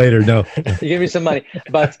money later. No. You give me some money.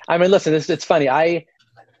 But I mean, listen, it's funny. I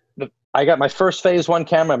got my first phase 1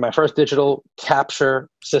 camera, my first digital capture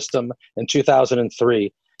system in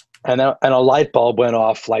 2003. And a light bulb went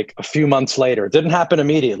off like a few months later. It didn't happen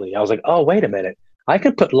immediately. I was like, oh, wait a minute. I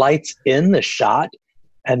can put lights in the shot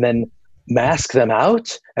and then mask them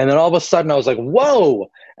out. And then all of a sudden I was like, whoa.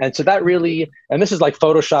 And so that really, and this is like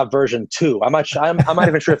Photoshop version 2. I'm not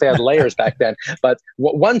even sure if they had layers back then, but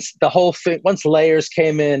once the whole thing, once layers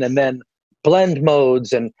came in and then blend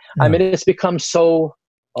modes, and I mean, it's become so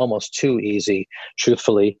almost too easy,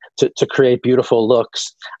 truthfully, to create beautiful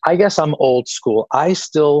looks. I guess I'm old school. I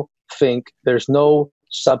still think there's no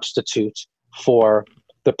substitute for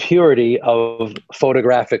the purity of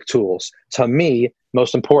photographic tools. To me,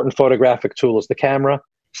 most important photographic tool is the camera.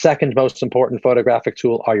 Second most important photographic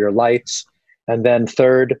tool are your lights. And then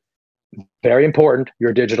third, very important,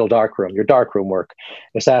 your digital darkroom, your darkroom work.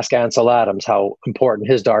 Just ask Ansel Adams how important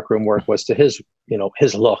his darkroom work was to his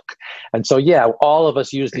look. And so, yeah, all of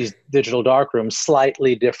us use these digital darkrooms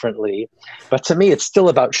slightly differently. But to me, it's still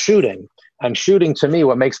about shooting. And shooting, to me,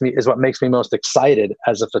 what makes me most excited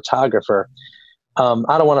as a photographer.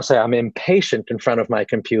 I don't want to say I'm impatient in front of my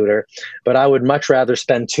computer, but I would much rather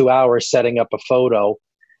spend 2 hours setting up a photo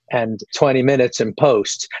and 20 minutes in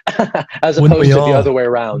post as opposed to the other way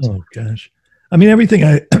around. Oh gosh. I mean, everything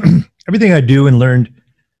I do and learned,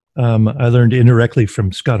 I learned indirectly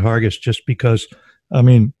from Scott Hargis, just because, I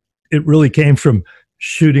mean, it really came from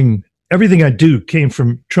shooting. Everything I do came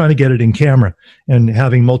from trying to get it in camera and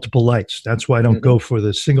having multiple lights. That's why I don't go for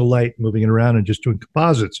the single light, moving it around and just doing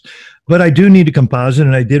composites. But I do need a composite,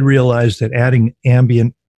 and I did realize that adding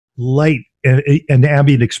ambient light and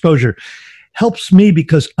ambient exposure helps me,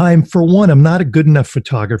 because I'm not a good enough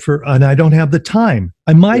photographer, and I don't have the time.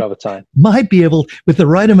 I might be able, with the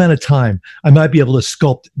right amount of time, I might be able to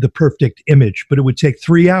sculpt the perfect image, but it would take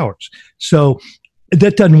 3 hours. So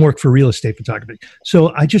that doesn't work for real estate photography.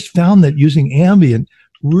 So I just found that using ambient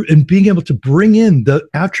and being able to bring in the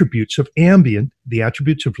attributes of ambient, the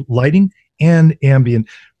attributes of lighting and ambient,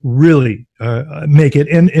 really make it.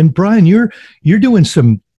 And Brian, you're doing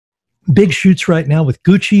some big shoots right now with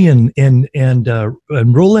Gucci and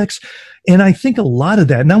Rolex, and I think a lot of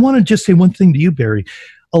that. And I want to just say one thing to you, Barry.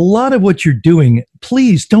 A lot of what you're doing,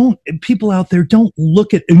 please don't, people out there, don't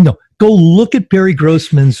look at, go look at Barry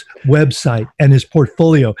Grossman's website and his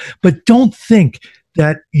portfolio, but don't think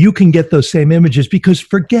that you can get those same images, because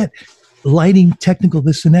forget lighting, technical,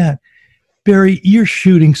 this and that. Barry, you're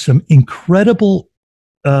shooting some incredible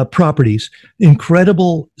properties,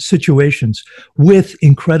 incredible situations with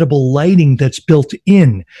incredible lighting that's built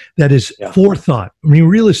in. That is forethought. I mean,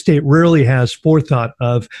 real estate rarely has forethought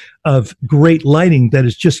of great lighting. That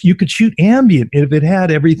is just, you could shoot ambient if it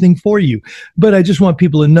had everything for you. But I just want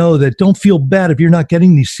people to know that don't feel bad if you're not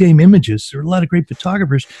getting these same images. There are a lot of great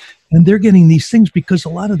photographers, and they're getting these things because a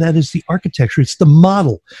lot of that is the architecture. It's the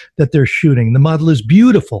model that they're shooting. The model is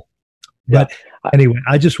beautiful. But anyway,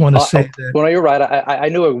 I just want to say that. Well, you're right. I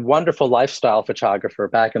knew a wonderful lifestyle photographer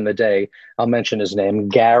back in the day. I'll mention his name,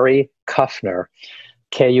 Gary Kufner,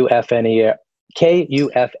 Kufner.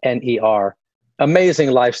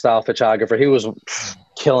 Amazing lifestyle photographer. He was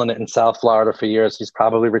killing it in South Florida for years. He's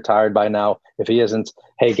probably retired by now. If he isn't,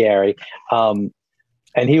 hey, Gary. And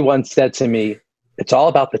he once said to me, it's all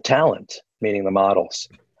about the talent, meaning the models.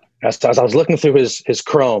 As I was looking through his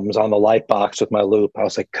chromes on the light box with my loupe, I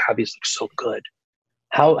was like, God, these look so good.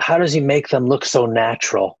 How does he make them look so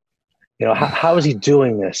natural? You know, how is he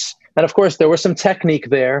doing this? And of course, there was some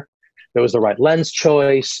technique there. There was the right lens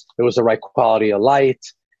choice. There was the right quality of light,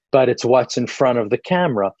 but it's what's in front of the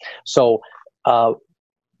camera. So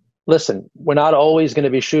listen, we're not always going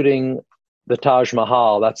to be shooting the Taj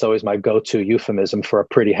Mahal. That's always my go-to euphemism for a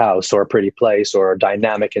pretty house or a pretty place or a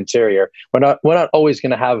dynamic interior. We're not always going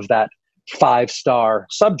to have that 5-star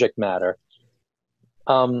subject matter.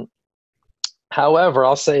 However,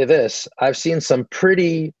 I'll say this: I've seen some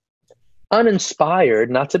pretty uninspired,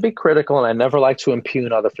 not to be critical, and I never like to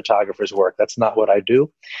impugn other photographers' work. That's not what I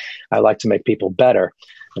do. I like to make people better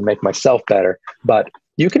and make myself better. But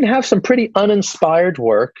you can have some pretty uninspired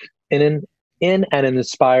work in an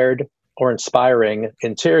inspired or inspiring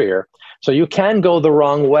interior. So you can go the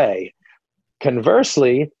wrong way.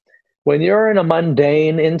 Conversely, when you're in a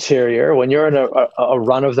mundane interior, when you're in a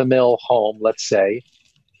run-of-the-mill home, let's say,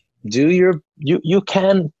 you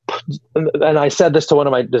can, and I said this to one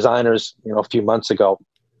of my designers, a few months ago,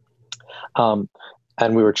 and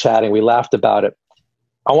we were chatting, we laughed about it.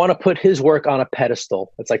 I want to put his work on a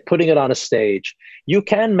pedestal. It's like putting it on a stage. You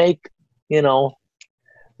can make,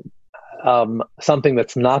 something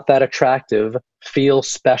that's not that attractive feel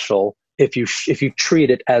special if you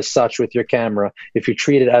treat it as such with your camera, if you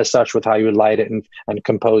treat it as such with how you light it and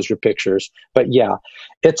compose your pictures. But yeah,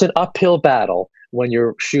 it's an uphill battle when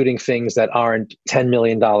you're shooting things that aren't $10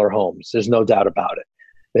 million homes. There's no doubt about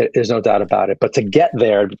it. There's no doubt about it. But to get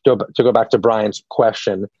there, to go back to Brian's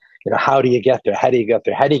question, how do you get there? How do you get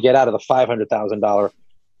there? How do you get out of the $500,000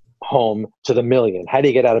 home to the million? How do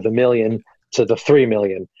you get out of the million to the 3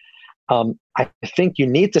 million? I think you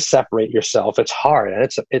need to separate yourself. It's hard, and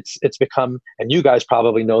it's become, and you guys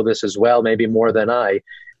probably know this as well, maybe more than I,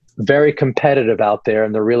 very competitive out there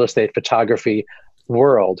in the real estate photography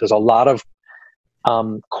world. There's a lot of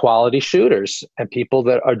quality shooters and people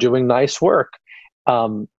that are doing nice work.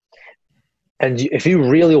 And if you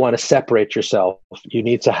really want to separate yourself, you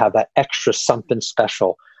need to have that extra something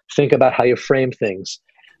special. Think about how you frame things.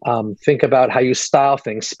 Think about how you style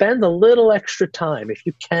things. Spend a little extra time if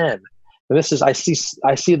you can. And this is, I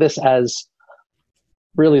see this as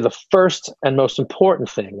really the first and most important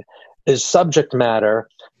thing is subject matter.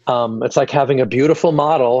 It's like having a beautiful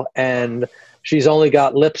model and she's only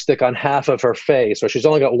got lipstick on half of her face, or she's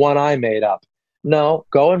only got one eye made up. No,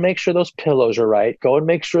 go and make sure those pillows are right. Go and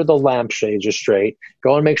make sure the lampshades are straight.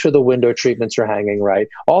 Go and make sure the window treatments are hanging right.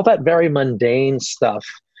 All that very mundane stuff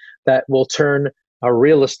that will turn a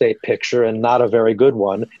real estate picture, and not a very good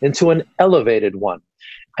one, into an elevated one.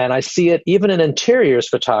 And I see it even in interiors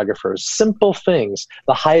photographers, simple things.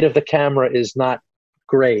 The height of the camera is not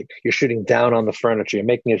great. You're shooting down on the furniture. You're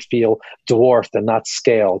making it feel dwarfed and not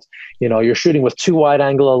scaled. You're shooting with too wide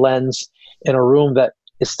angle a lens in a room that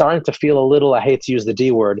is starting to feel a little, I hate to use the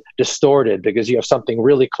D word, distorted, because you have something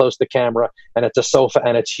really close to the camera and it's a sofa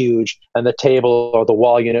and it's huge, and the table or the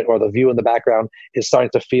wall unit or the view in the background is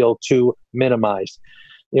starting to feel too minimized.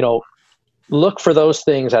 Look for those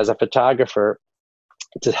things as a photographer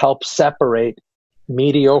to help separate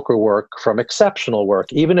mediocre work from exceptional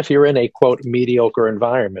work, even if you're in a quote mediocre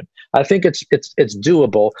environment. I think it's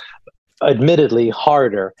doable, admittedly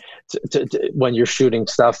harder when you're shooting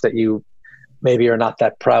stuff that you maybe are not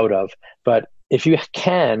that proud of. But if you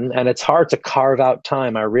can, and it's hard to carve out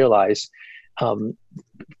time, I realize,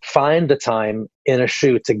 find the time in a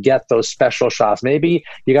shoot to get those special shots. Maybe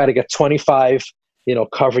you got to get 25,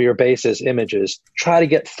 cover your bases images. Try to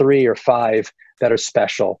get 3 or 5 that are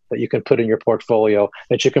special, that you can put in your portfolio,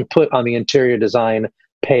 that you can put on the interior design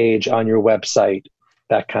page on your website,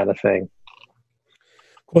 that kind of thing.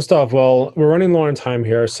 Cool stuff. Well, we're running low on time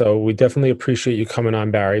here, so we definitely appreciate you coming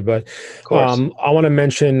on, Barry. But Of course. I want to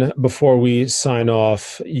mention before we sign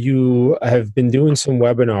off, you have been doing some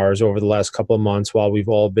webinars over the last couple of months while we've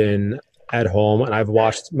all been at home, and I've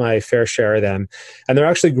watched my fair share of them. And they're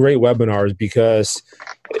actually great webinars because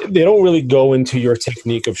they don't really go into your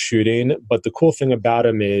technique of shooting, but the cool thing about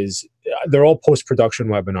them is they're all post-production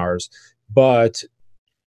webinars, but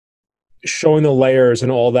showing the layers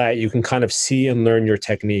and all that, you can kind of see and learn your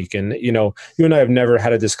technique. And, you know, you and I have never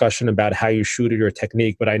had a discussion about how you shoot or your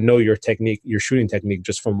technique, but I know your technique, your shooting technique,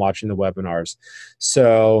 just from watching the webinars.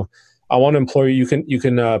 So I want to implore you, you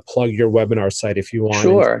can plug your webinar site if you want.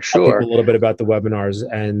 Sure. Tell people a little bit about the webinars.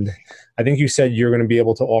 And I think you said you're going to be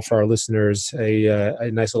able to offer our listeners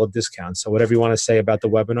a nice little discount. So whatever you want to say about the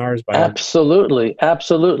webinars. Absolutely.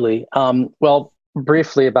 Well,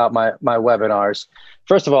 briefly about my webinars.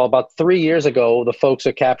 First of all, about 3 years ago, the folks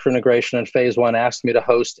at Capture Integration and Phase One asked me to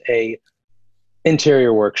host a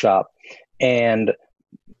interior workshop. And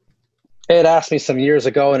they had asked me some years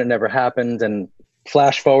ago and it never happened. And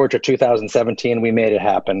flash forward to 2017, we made it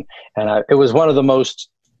happen. And it was one of the most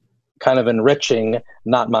kind of enriching,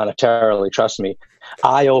 not monetarily, trust me,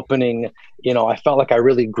 eye-opening, you know, I felt like I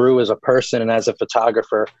really grew as a person and as a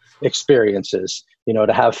photographer experiences, you know,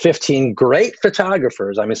 to have 15 great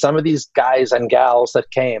photographers. I mean, some of these guys and gals that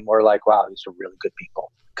came were like, wow, these are really good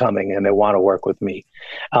people coming and they want to work with me.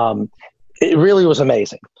 It really was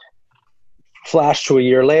amazing. Flash to a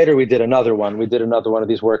year later, we did another one. We did another one of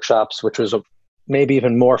these workshops, which was maybe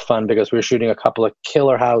even more fun because we were shooting a couple of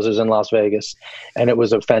killer houses in Las Vegas, and it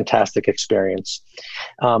was a fantastic experience.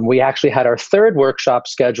 We actually had our third workshop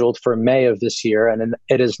scheduled for May of this year, and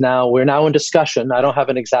we're now in discussion. I don't have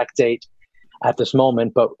an exact date at this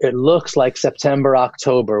moment, but it looks like September,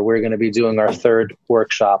 October, we're going to be doing our third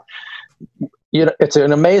workshop. You know, it's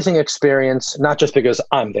an amazing experience, not just because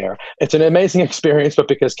I'm there. It's an amazing experience, but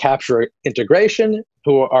because Capture Integration,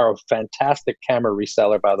 who are a fantastic camera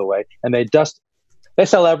reseller, by the way, and they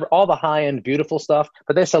sell all the high-end beautiful stuff,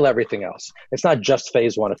 but they sell everything else. It's not just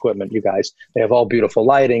Phase One equipment, you guys. They have all beautiful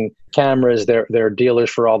lighting, cameras. They're dealers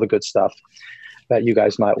for all the good stuff that you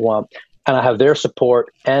guys might want. And I have their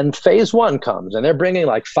support. And Phase One comes, and they're bringing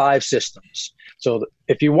like 5 systems. So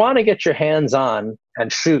if you want to get your hands on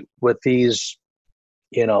and shoot with these,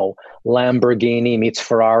 you know, Lamborghini meets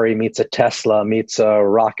Ferrari meets a Tesla meets a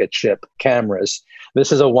rocket ship cameras,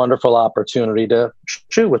 this is a wonderful opportunity to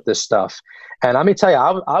shoot with this stuff. And let me tell you,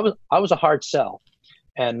 I was a hard sell.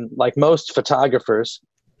 And like most photographers,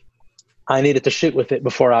 I needed to shoot with it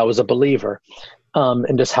before I was a believer,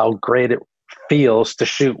 and just how great it feels to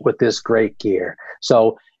shoot with this great gear.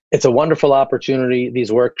 So it's a wonderful opportunity,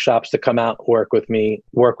 these workshops, to come out, work with me,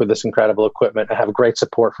 work with this incredible equipment, and have great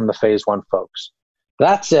support from the Phase One folks.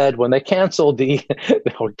 That said, when they canceled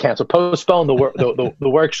postponed the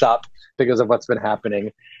workshop because of what's been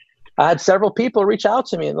happening, I had several people reach out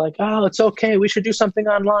to me and like, oh, it's okay. We should do something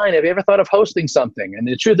online. Have you ever thought of hosting something? And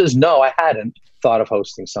the truth is, no, I hadn't thought of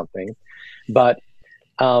hosting something. But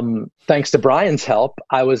thanks to Brian's help,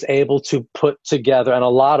 I was able to put together,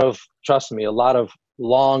 and trust me, a lot of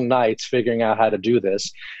long nights figuring out how to do this,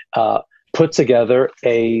 put together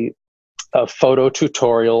a photo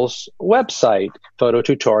tutorials website,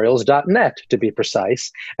 phototutorials.net to be precise.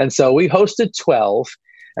 And so we hosted 12.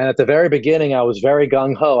 And at the very beginning, I was very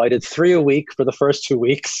gung-ho. I did 3 a week for the first 2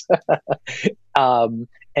 weeks. And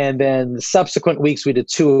then subsequent weeks, we did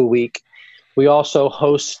 2 a week. We also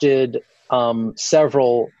hosted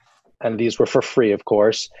several, and these were for free, of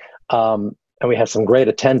course. And we had some great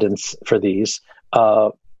attendance for these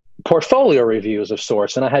portfolio reviews of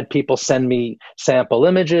sorts. And I had people send me sample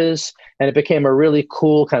images, and it became a really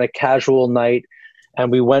cool kind of casual night. And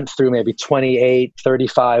we went through maybe 28,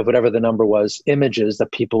 35, whatever the number was, images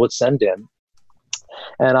that people would send in.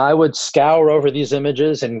 And I would scour over these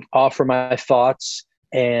images and offer my thoughts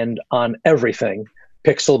and on everything,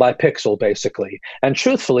 pixel by pixel, basically. And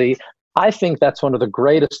truthfully, I think that's one of the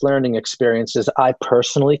greatest learning experiences I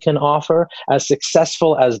personally can offer. As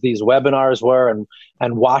successful as these webinars were,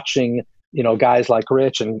 and watching, you know, guys like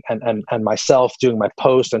Rich and myself doing my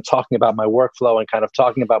post and talking about my workflow and kind of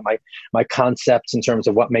talking about my concepts in terms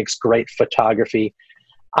of what makes great photography.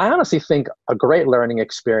 I honestly think a great learning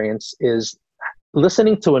experience is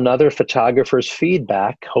listening to another photographer's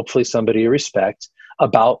feedback, hopefully somebody you respect,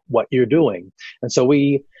 about what you're doing. And so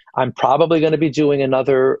I'm probably going to be doing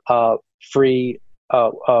another free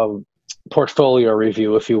portfolio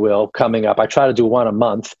review, if you will, coming up. I try to do one a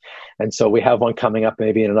month. And so we have one coming up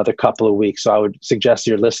maybe in another couple of weeks. So I would suggest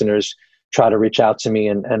your listeners try to reach out to me,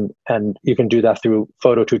 and you can do that through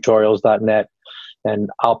phototutorials.net. and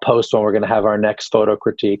I'll post when we're going to have our next photo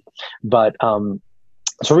critique. But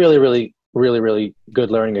it's a really, really, really, really good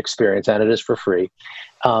learning experience, and it is for free.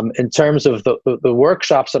 In terms of the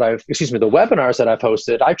workshops that the webinars that I've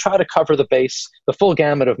hosted, I try to cover the full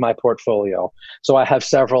gamut of my portfolio. So I have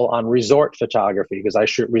several on resort photography because I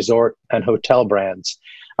shoot resort and hotel brands.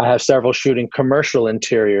 I have several shooting commercial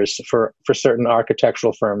interiors for certain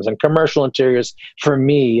architectural firms, and commercial interiors for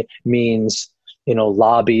me means,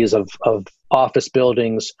 lobbies of office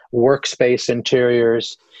buildings, workspace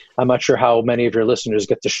interiors. I'm not sure how many of your listeners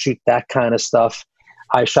get to shoot that kind of stuff.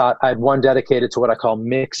 I had one dedicated to what I call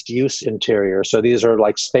mixed use interior. So these are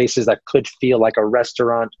like spaces that could feel like a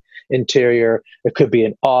restaurant interior. It could be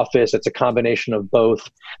an office. It's a combination of both.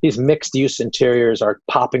 These mixed use interiors are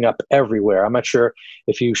popping up everywhere. I'm not sure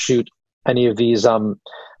if you shoot any of these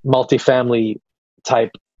multifamily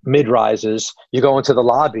type mid-rises. You go into the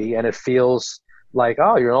lobby and it feels like,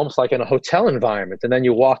 oh, you're almost like in a hotel environment. And then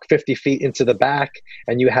you walk 50 feet into the back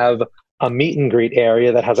and you have a meet and greet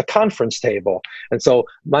area that has a conference table. And so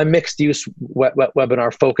my mixed use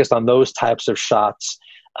webinar focused on those types of shots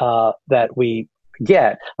that we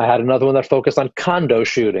get. I had another one that focused on condo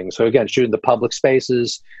shooting. So again, shooting the public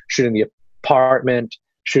spaces, shooting the apartment,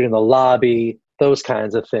 shooting the lobby, those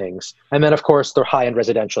kinds of things. And then of course the high-end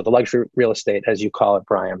residential, the luxury real estate, as you call it,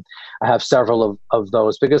 Brian. I have several of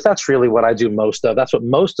those because that's really what I do most of. That's what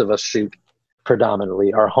most of us shoot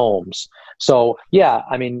predominantly, are homes. So yeah,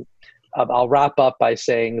 I mean, I'll wrap up by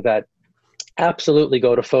saying that absolutely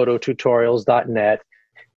go to phototutorials.net.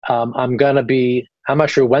 I'm not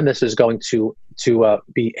sure when this is going to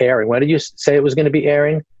be airing. When did you say it was going to be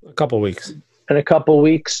airing? A couple of weeks. In a couple of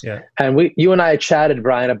weeks? Yeah. And you and I had chatted,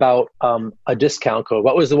 Brian, about a discount code.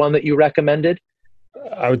 What was the one that you recommended?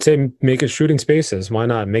 I would say make it Shooting Spaces. Why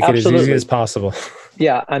not? Make it as easy as possible.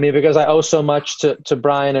 Yeah. I mean, because I owe so much to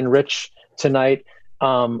Brian and Rich tonight,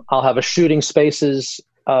 I'll have a Shooting Spaces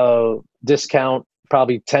discount,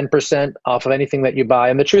 probably 10% off of anything that you buy.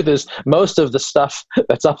 And the truth is, most of the stuff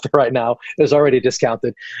that's up there right now is already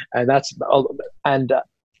discounted. And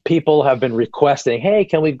people have been requesting, hey,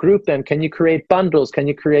 can we group them? Can you create bundles? Can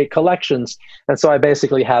you create collections? And so I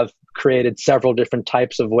basically have created several different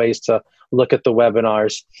types of ways to look at the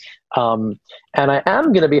webinars. And I am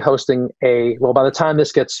going to be hosting by the time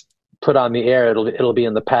this gets put on the air, it'll be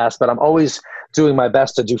in the past, but I'm always doing my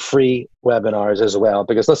best to do free webinars as well,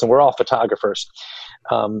 because listen, we're all photographers.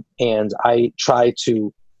 And I try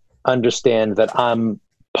to understand that I'm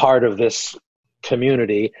part of this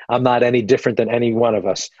community. I'm not any different than any one of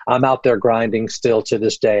us. I'm out there grinding still to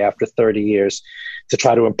this day after 30 years to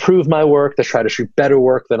try to improve my work, to try to shoot better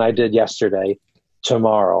work than I did yesterday,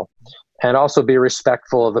 tomorrow. And also be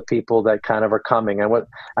respectful of the people that kind of are coming. And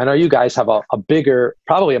I know you guys have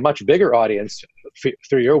probably a much bigger audience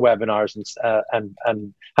through your webinars.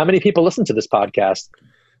 And how many people listen to this podcast?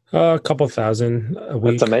 A couple thousand a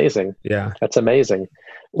week. That's amazing. Yeah. That's amazing.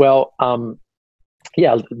 Well,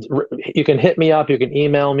 yeah, you can hit me up. You can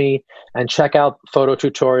email me and check out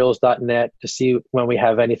phototutorials.net to see when we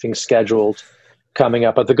have anything scheduled coming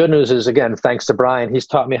up. But the good news is, again, thanks to Brian, he's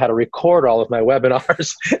taught me how to record all of my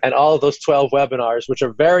webinars and all of those 12 webinars, which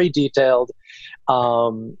are very detailed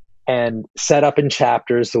and set up in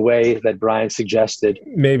chapters the way that Brian suggested.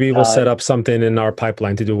 Maybe we'll set up something in our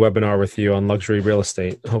pipeline to do a webinar with you on luxury real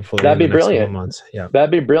estate. Hopefully that'd be brilliant. Months. Yeah,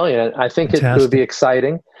 that'd be brilliant. I think it would be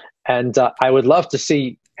exciting. And I would love to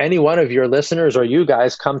see any one of your listeners or you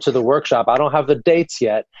guys come to the workshop. I don't have the dates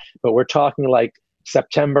yet, but we're talking like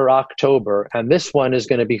September, October. And this one is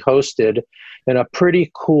going to be hosted in a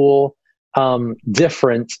pretty cool,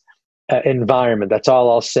 different environment. That's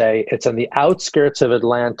all I'll say. It's on the outskirts of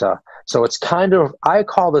Atlanta. So it's kind of, I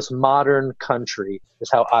call this modern country is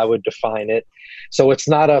how I would define it. So it's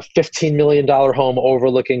not a $15 million home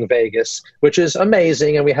overlooking Vegas, which is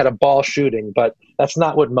amazing. And we had a ball shooting, but that's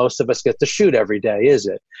not what most of us get to shoot every day, is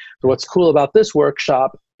it? But what's cool about this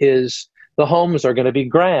workshop is the homes are going to be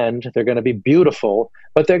grand. They're going to be beautiful,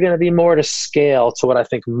 but they're going to be more to scale to what I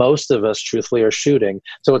think most of us truthfully are shooting.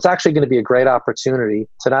 So it's actually going to be a great opportunity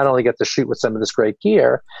to not only get to shoot with some of this great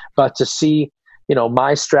gear, but to see,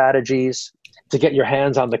 my strategies, to get your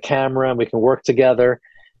hands on the camera and we can work together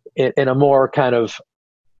in a more kind of,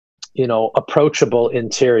 approachable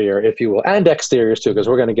interior, if you will, and exteriors too, because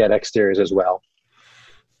we're going to get exteriors as well.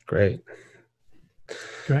 Great.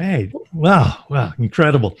 Wow.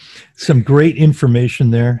 Incredible. Some great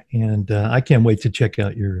information there. And I can't wait to check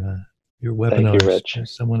out your webinars. Thank you, Rich.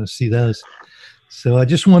 I want to see those. So I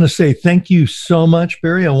just want to say thank you so much,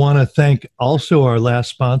 Barry. I want to thank also our last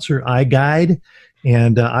sponsor, iGuide.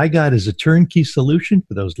 And iGuide is a turnkey solution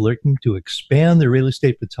for those looking to expand their real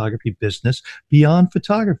estate photography business beyond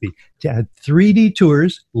photography to add 3D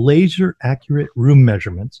tours, laser accurate room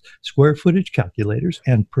measurements, square footage calculators,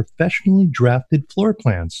 and professionally drafted floor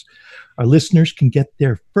plans. Our listeners can get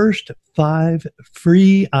their first 5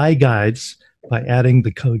 free iGuides by adding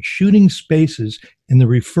the code Shooting Spaces in the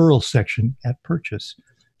referral section at purchase.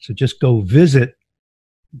 So just go visit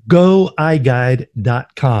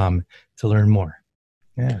goiguide.com to learn more.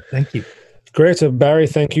 Yeah, thank you. Great. So Barry,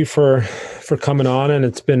 thank you for coming on, and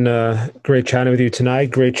it's been great chatting with you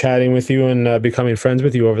tonight. Great chatting with you and becoming friends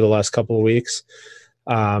with you over the last couple of weeks.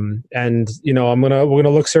 And we're gonna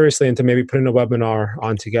look seriously into maybe putting a webinar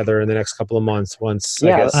on together in the next couple of months once I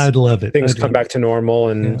guess I'd love it. Things come back to normal.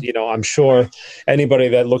 And I'm sure anybody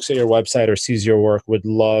that looks at your website or sees your work would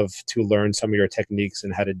love to learn some of your techniques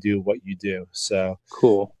and how to do what you do. So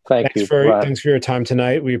cool. Thanks you. Thanks for your time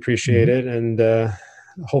tonight. We appreciate it. And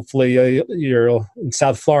hopefully you're in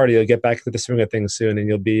South Florida. You'll get back to the swing of things soon, and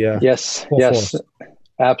you'll be yes,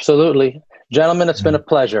 absolutely, gentlemen. It's been a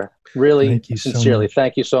pleasure. Really, sincerely,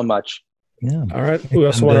 thank you so much. Yeah. All right. We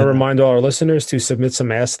also want to remind all our listeners to submit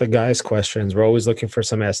some Ask the Guys questions. We're always looking for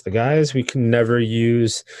some Ask the Guys. We can never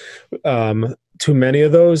use too many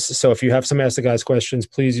of those. So if you have some Ask the Guys questions,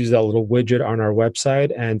 please use that little widget on our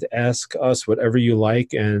website and ask us whatever you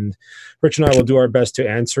like. And Rich and I will do our best to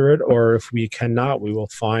answer it. Or if we cannot, we will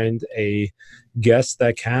find a guest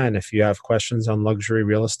that can. If you have questions on luxury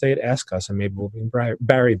real estate, ask us, and maybe we'll bring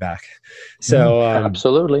Barry back. So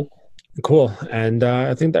absolutely. Cool. And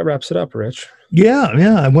I think that wraps it up, Rich. Yeah.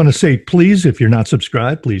 I want to say, please, if you're not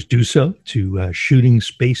subscribed, please do so to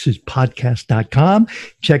shootingspacespodcast.com.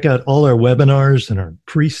 Check out all our webinars and our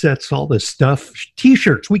presets, all this stuff.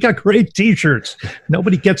 T-shirts. We got great T-shirts.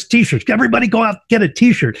 Nobody gets T-shirts. Everybody go out and get a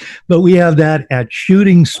T-shirt. But we have that at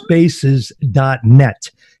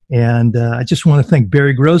shootingspaces.net. And I just want to thank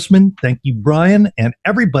Barry Grossman. Thank you, Brian. And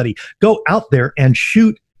everybody, go out there and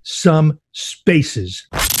shoot some spaces.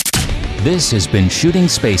 This has been Shooting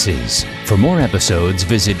Spaces. For more episodes,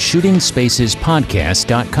 visit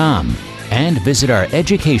shootingspacespodcast.com and visit our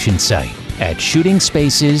education site at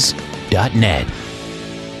shootingspaces.net.